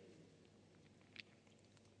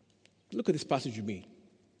 Look at this passage with me.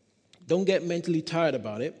 Don't get mentally tired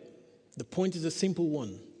about it. The point is a simple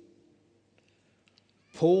one.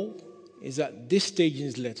 Paul is at this stage in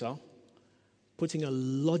his letter putting a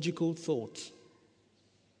logical thought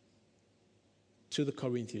to the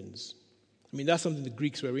Corinthians. I mean, that's something the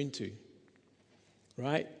Greeks were into,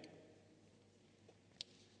 right?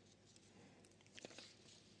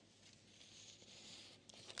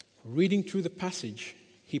 Reading through the passage,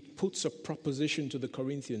 he puts a proposition to the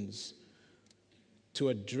Corinthians to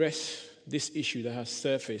address this issue that has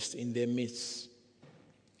surfaced in their midst.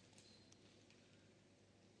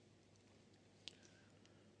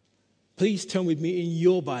 Please turn with me in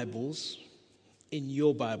your Bibles,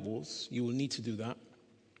 you will need to do that.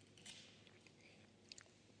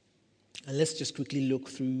 And let's just quickly look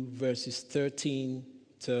through verses 13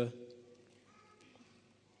 to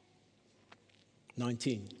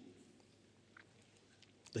 19.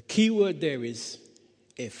 The key word there is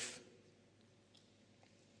if.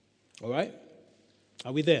 All right?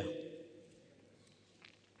 Are we there?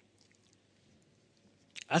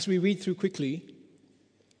 As we read through quickly,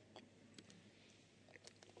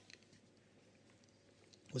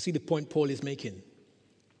 we'll see the point Paul is making.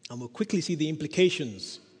 And we'll quickly see the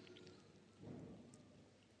implications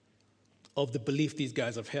of the belief these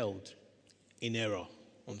guys have held in error,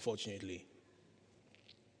 unfortunately.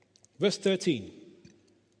 Verse 13.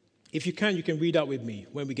 If you can read out with me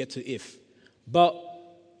when we get to if. But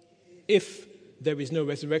if there is no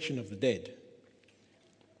resurrection of the dead.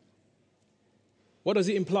 What does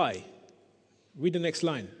it imply? Read the next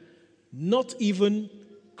line. Not even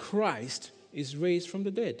Christ is raised from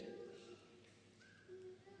the dead.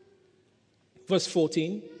 Verse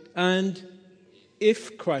 14. And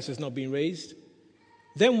if Christ has not been raised,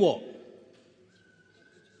 then what?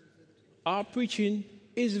 Our preaching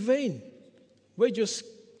is vain. We're just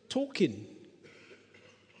talking.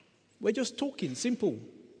 We're just talking, simple.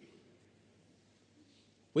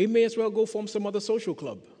 We may as well go form some other social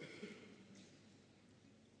club.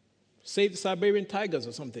 Save the Siberian tigers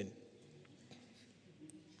or something.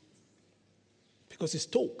 Because it's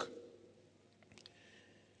talk.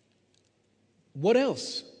 What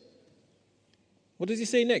else? What does he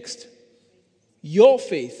say next? Your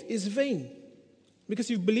faith is vain. Because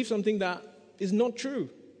you've believed something that is not true.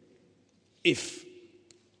 If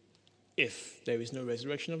there is no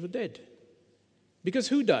resurrection of the dead. Because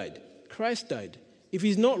who died? Christ died. If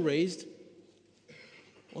he's not raised,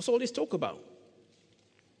 what's all this talk about?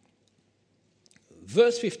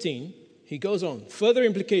 Verse 15, he goes on. Further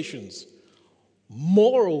implications.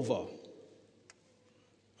 Moreover,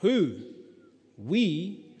 who?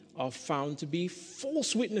 We are found to be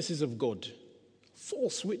false witnesses of God.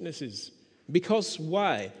 False witnesses. Because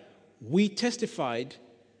why? We testified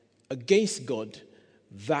against God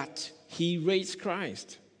that he raised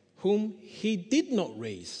Christ, whom he did not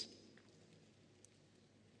raise.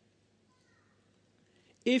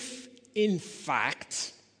 If, in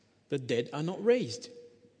fact, the dead are not raised.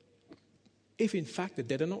 If, in fact, the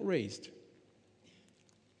dead are not raised.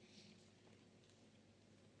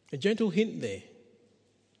 A gentle hint there.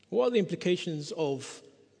 What are the implications of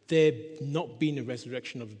there not being a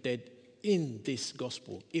resurrection of the dead in this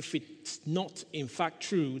gospel, if it's not, in fact,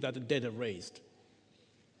 true that the dead are raised?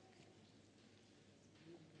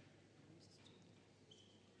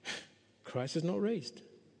 Christ is not raised.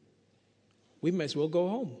 We may as well go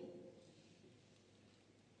home.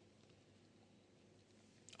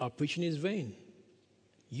 Our preaching is vain.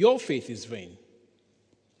 Your faith is vain.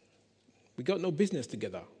 We got no business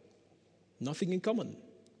together. Nothing in common.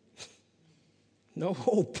 No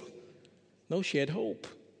hope. No shared hope.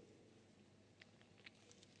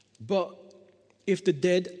 But if the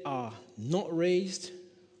dead are not raised,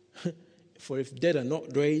 for if the dead are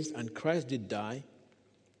not raised and Christ did die,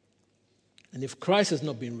 and if Christ has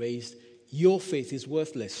not been raised, your faith is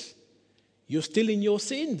worthless. You're still in your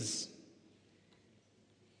sins.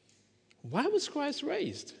 Why was Christ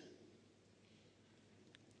raised?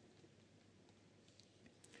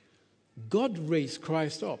 God raised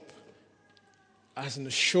Christ up as an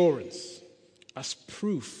assurance, as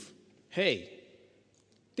proof. Hey,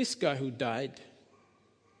 this guy who died,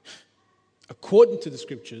 according to the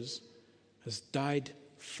scriptures, has died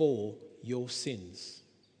for your sins.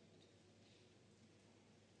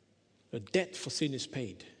 The debt for sin is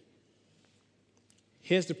paid.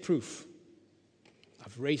 Here's the proof.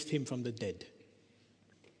 I've raised him from the dead.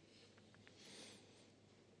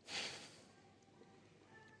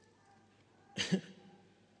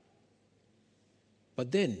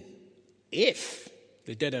 But then, if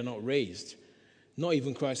the dead are not raised, not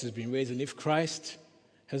even Christ has been raised, and if Christ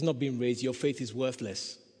has not been raised, your faith is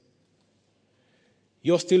worthless.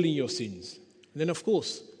 You're still in your sins. And then, of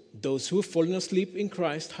course, those who have fallen asleep in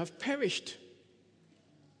Christ have perished.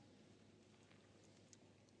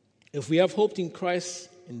 If we have hoped in Christ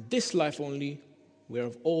in this life only, we are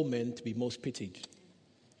of all men to be most pitied.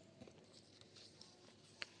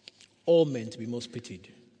 All men to be most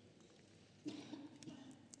pitied.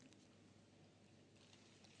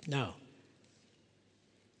 Now,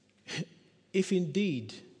 if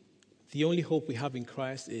indeed the only hope we have in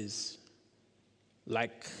Christ is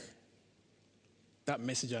like that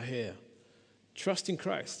message I hear, trust in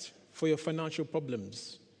Christ for your financial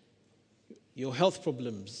problems, your health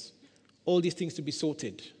problems, all these things to be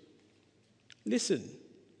sorted. Listen,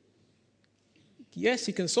 yes,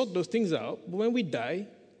 he can sort those things out, but when we die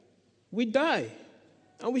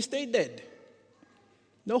and we stay dead.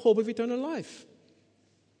 No hope of eternal life.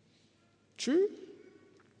 True?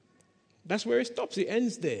 That's where it stops. It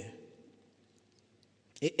ends there.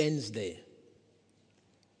 It ends there.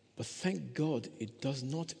 But thank God it does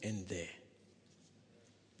not end there.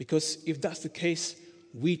 Because if that's the case,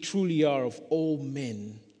 we truly are of all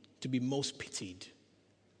men to be most pitied.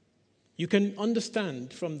 You can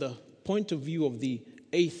understand from the point of view of the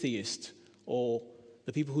atheist or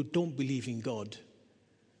the people who don't believe in God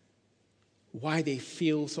why they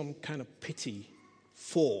feel some kind of pity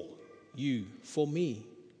for you, for me.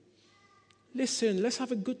 Listen, let's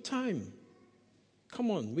have a good time.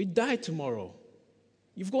 Come on, we die tomorrow.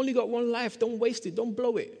 You've only got one life. Don't waste it. Don't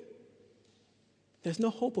blow it. There's no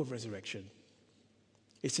hope of resurrection.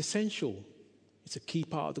 It's essential. It's a key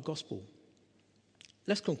part of the gospel.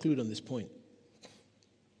 Let's conclude on this point.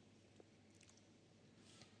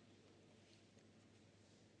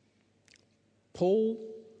 Paul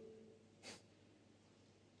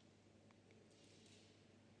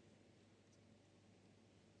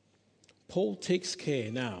takes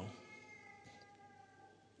care now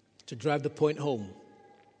to drive the point home.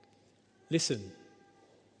 Listen,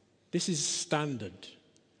 this is standard.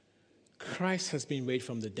 Christ has been raised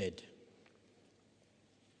from the dead.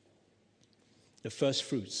 The first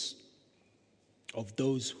fruits of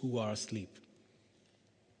those who are asleep.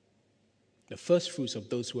 The first fruits of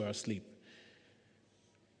those who are asleep.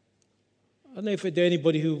 I don't know if there's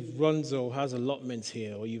anybody who runs or has allotments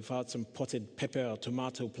here, or you've had some potted pepper or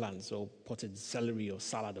tomato plants, or potted celery or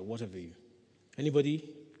salad or whatever you. Anybody?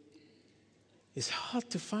 It's hard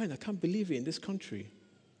to find. I can't believe it in this country.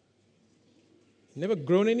 Never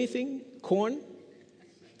grown anything? Corn?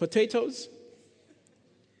 Potatoes?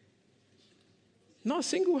 Not a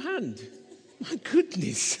single hand. My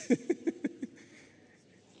goodness.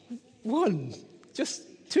 One, just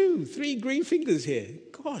 2, 3 green fingers here.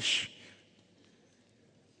 Gosh.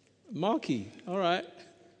 Marky, all right.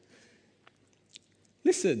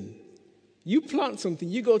 Listen, you plant something,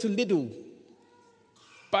 you go to Lidl,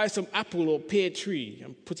 buy some apple or pear tree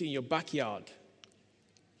and put it in your backyard.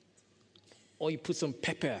 Or you put some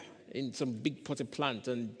pepper in some big potted plant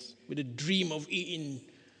and with a dream of eating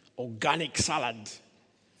organic salad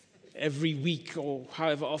every week or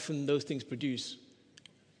however often those things produce.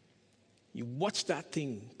 You watch that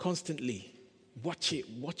thing constantly. Watch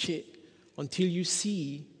it until you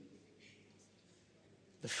see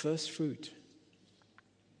the first fruit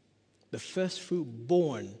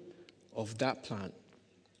born of that plant.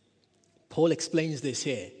 Paul explains this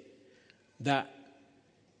here, that,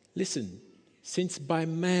 listen, since by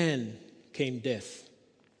man came death,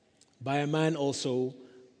 by a man also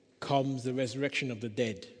comes the resurrection of the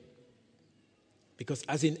dead. Because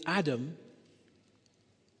as in Adam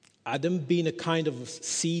being a kind of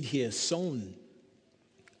seed here sown,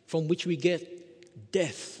 from which we get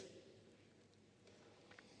death.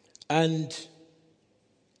 And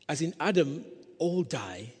as in Adam all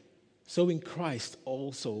die, so in Christ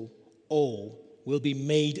also all will be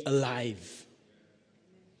made alive.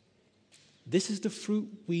 This is the fruit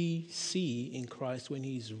we see in Christ when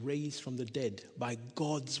he's raised from the dead by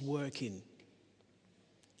God's working.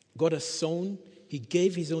 God has sown, he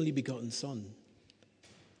gave his only begotten Son.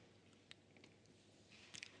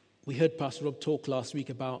 We heard Pastor Rob talk last week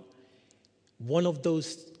about one of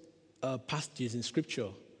those passages in Scripture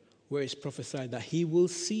where it's prophesied that he will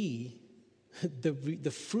see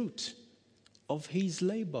the fruit of his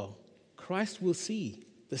labor. Christ will see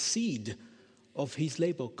the seed of his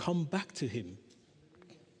labor come back to him.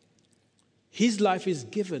 His life is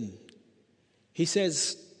given. He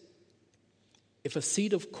says, if a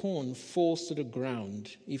seed of corn falls to the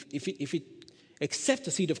ground, except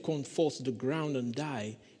a seed of corn falls to the ground and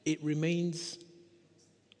die, it remains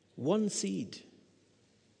one seed.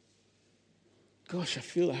 Gosh,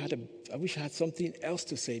 I wish I had something else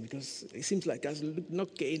to say, because it seems like I was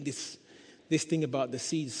not getting this thing about the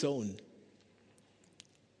seed sown.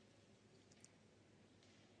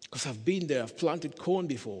 Because I've been there, I've planted corn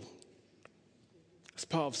before. As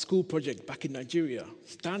part of school project back in Nigeria,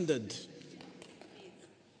 standard.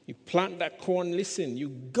 You plant that corn, listen, you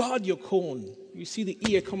guard your corn. You see the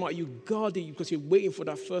ear come out, you guard it because you're waiting for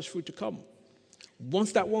that first fruit to come.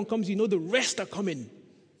 Once that one comes, you know the rest are coming.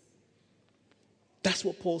 That's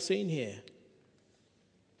what Paul's saying here.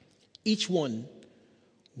 Each one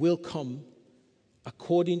will come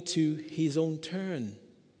according to his own turn.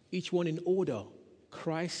 Each one in order.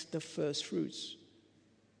 Christ the first fruits.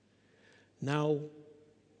 Now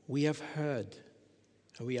we have heard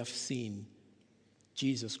and we have seen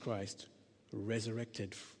Jesus Christ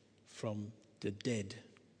resurrected from the dead.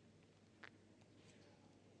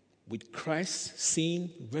 With Christ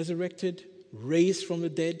seen, resurrected, raised from the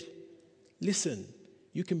dead, listen,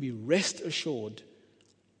 you can be rest assured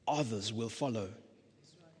others will follow.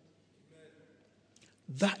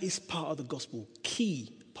 That is part of the gospel,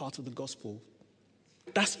 key part of the gospel.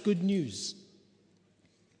 That's good news.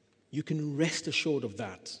 You can rest assured of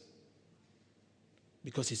that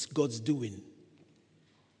because it's God's doing.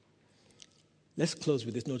 Let's close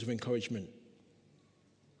with this note of encouragement.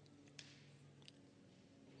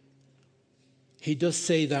 He does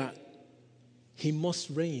say that he must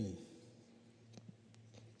reign.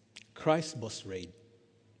 Christ must reign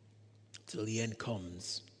till the end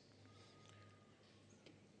comes.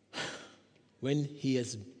 When he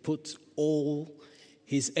has put all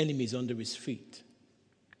his enemies under his feet.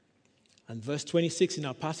 And verse 26 in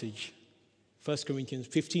our passage, 1 Corinthians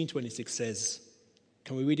 15:26 says,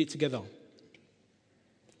 can we read it together?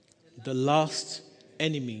 The last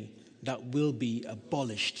enemy that will be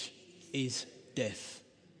abolished is death.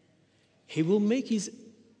 He'll make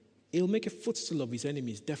a footstool of his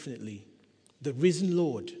enemies, definitely. The risen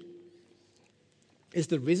Lord is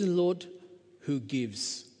the risen Lord who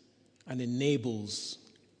gives and enables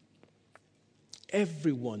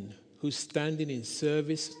everyone who's standing in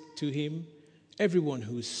service to him, everyone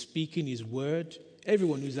who's speaking his word,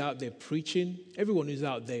 everyone who's out there preaching, everyone who's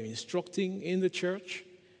out there instructing in the church,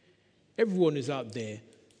 everyone who's out there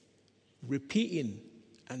repeating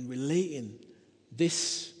and relating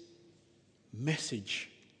this message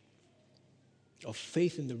of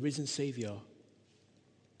faith in the risen Savior.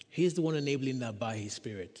 He's the one enabling that by his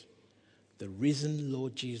Spirit, the risen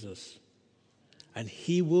Lord Jesus. And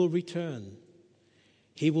he will return.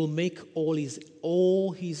 He will make all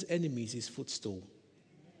his enemies his footstool.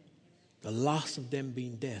 The last of them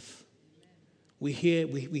being death. We hear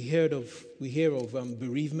of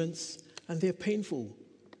bereavements, and they're painful.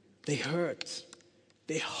 They hurt.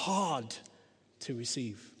 They're hard to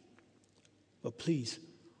receive. But please,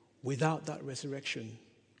 without that resurrection,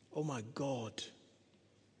 oh my God,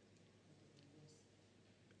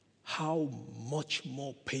 how much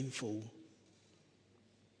more painful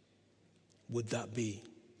would that be?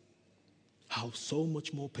 How so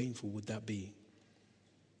much more painful would that be?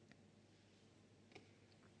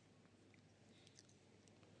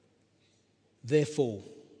 Therefore,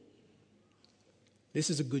 this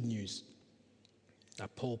is the good news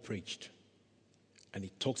that Paul preached, and he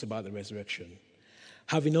talks about the resurrection.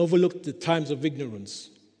 Having overlooked the times of ignorance,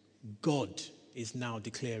 God is now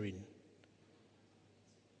declaring.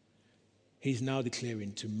 He's now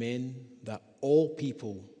declaring to men that all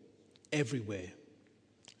people everywhere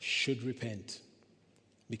should repent,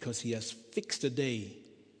 because he has fixed a day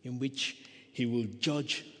in which he will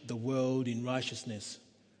judge the world in righteousness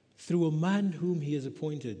through a man whom he has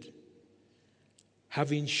appointed,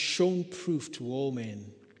 having shown proof to all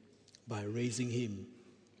men by raising him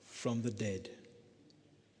from the dead.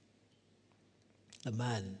 The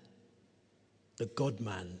man, the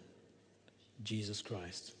God-man, Jesus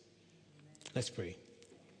Christ. Let's pray.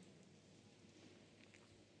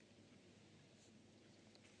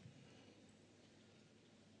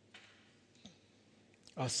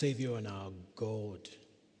 Our Savior and our God,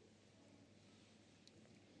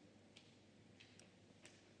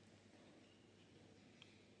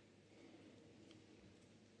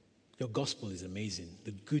 your gospel is amazing.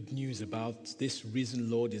 The good news about this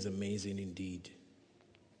risen Lord is amazing indeed.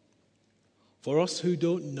 For us who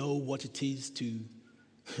don't know what it is to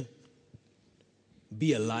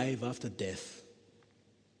be alive after death,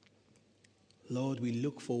 Lord, we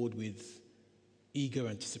look forward with eager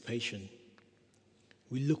anticipation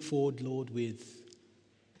We look forward, Lord, with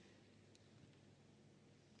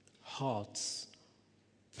hearts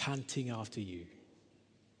panting after you.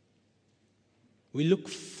 We look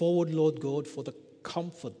forward, Lord God, for the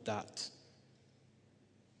comfort that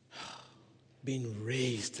being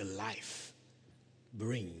raised to life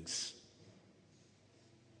brings.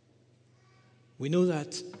 We know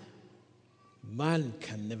that man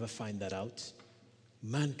can never find that out.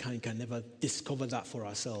 Mankind can never discover that for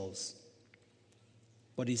ourselves.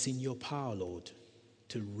 But it's in your power, Lord,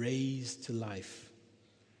 to raise to life.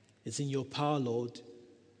 It's in your power, Lord,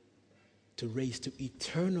 to raise to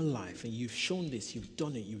eternal life. And you've shown this, you've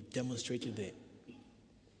done it, you've demonstrated it.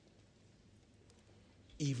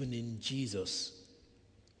 Even in Jesus,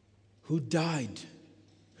 who died,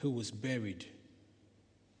 who was buried,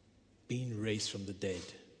 being raised from the dead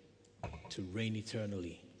to reign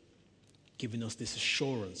eternally, giving us this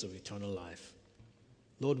assurance of eternal life.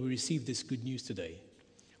 Lord, we receive this good news today.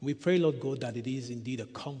 We pray, Lord God, that it is indeed a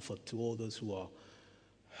comfort to all those who are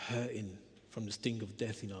hurting from the sting of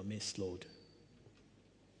death in our midst, Lord.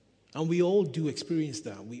 And we all do experience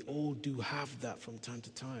that. We all do have that from time to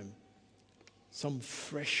time. Some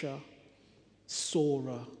fresher,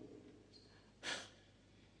 sorer,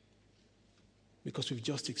 because we've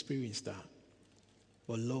just experienced that.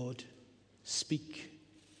 But Lord, speak.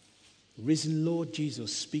 Risen Lord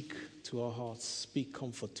Jesus, speak to our hearts. Speak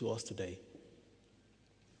comfort to us today.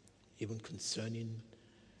 Even concerning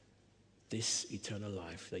this eternal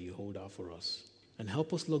life that you hold out for us. And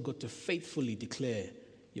help us, Lord God, to faithfully declare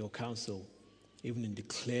your counsel, even in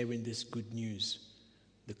declaring this good news,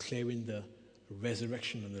 declaring the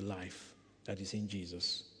resurrection and the life that is in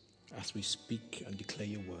Jesus, as we speak and declare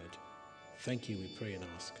your word. Thank you, we pray and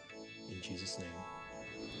ask. In Jesus' name,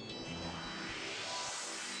 amen.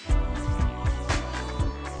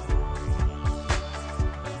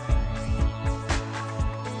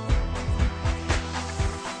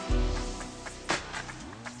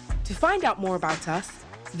 To find out more about us,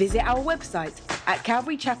 visit our website at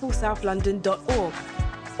calvarychapelsouthlondon.org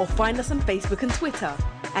or find us on Facebook and Twitter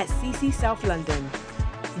at CC South London.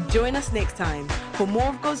 Join us next time for more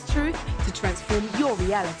of God's truth to transform your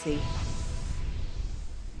reality.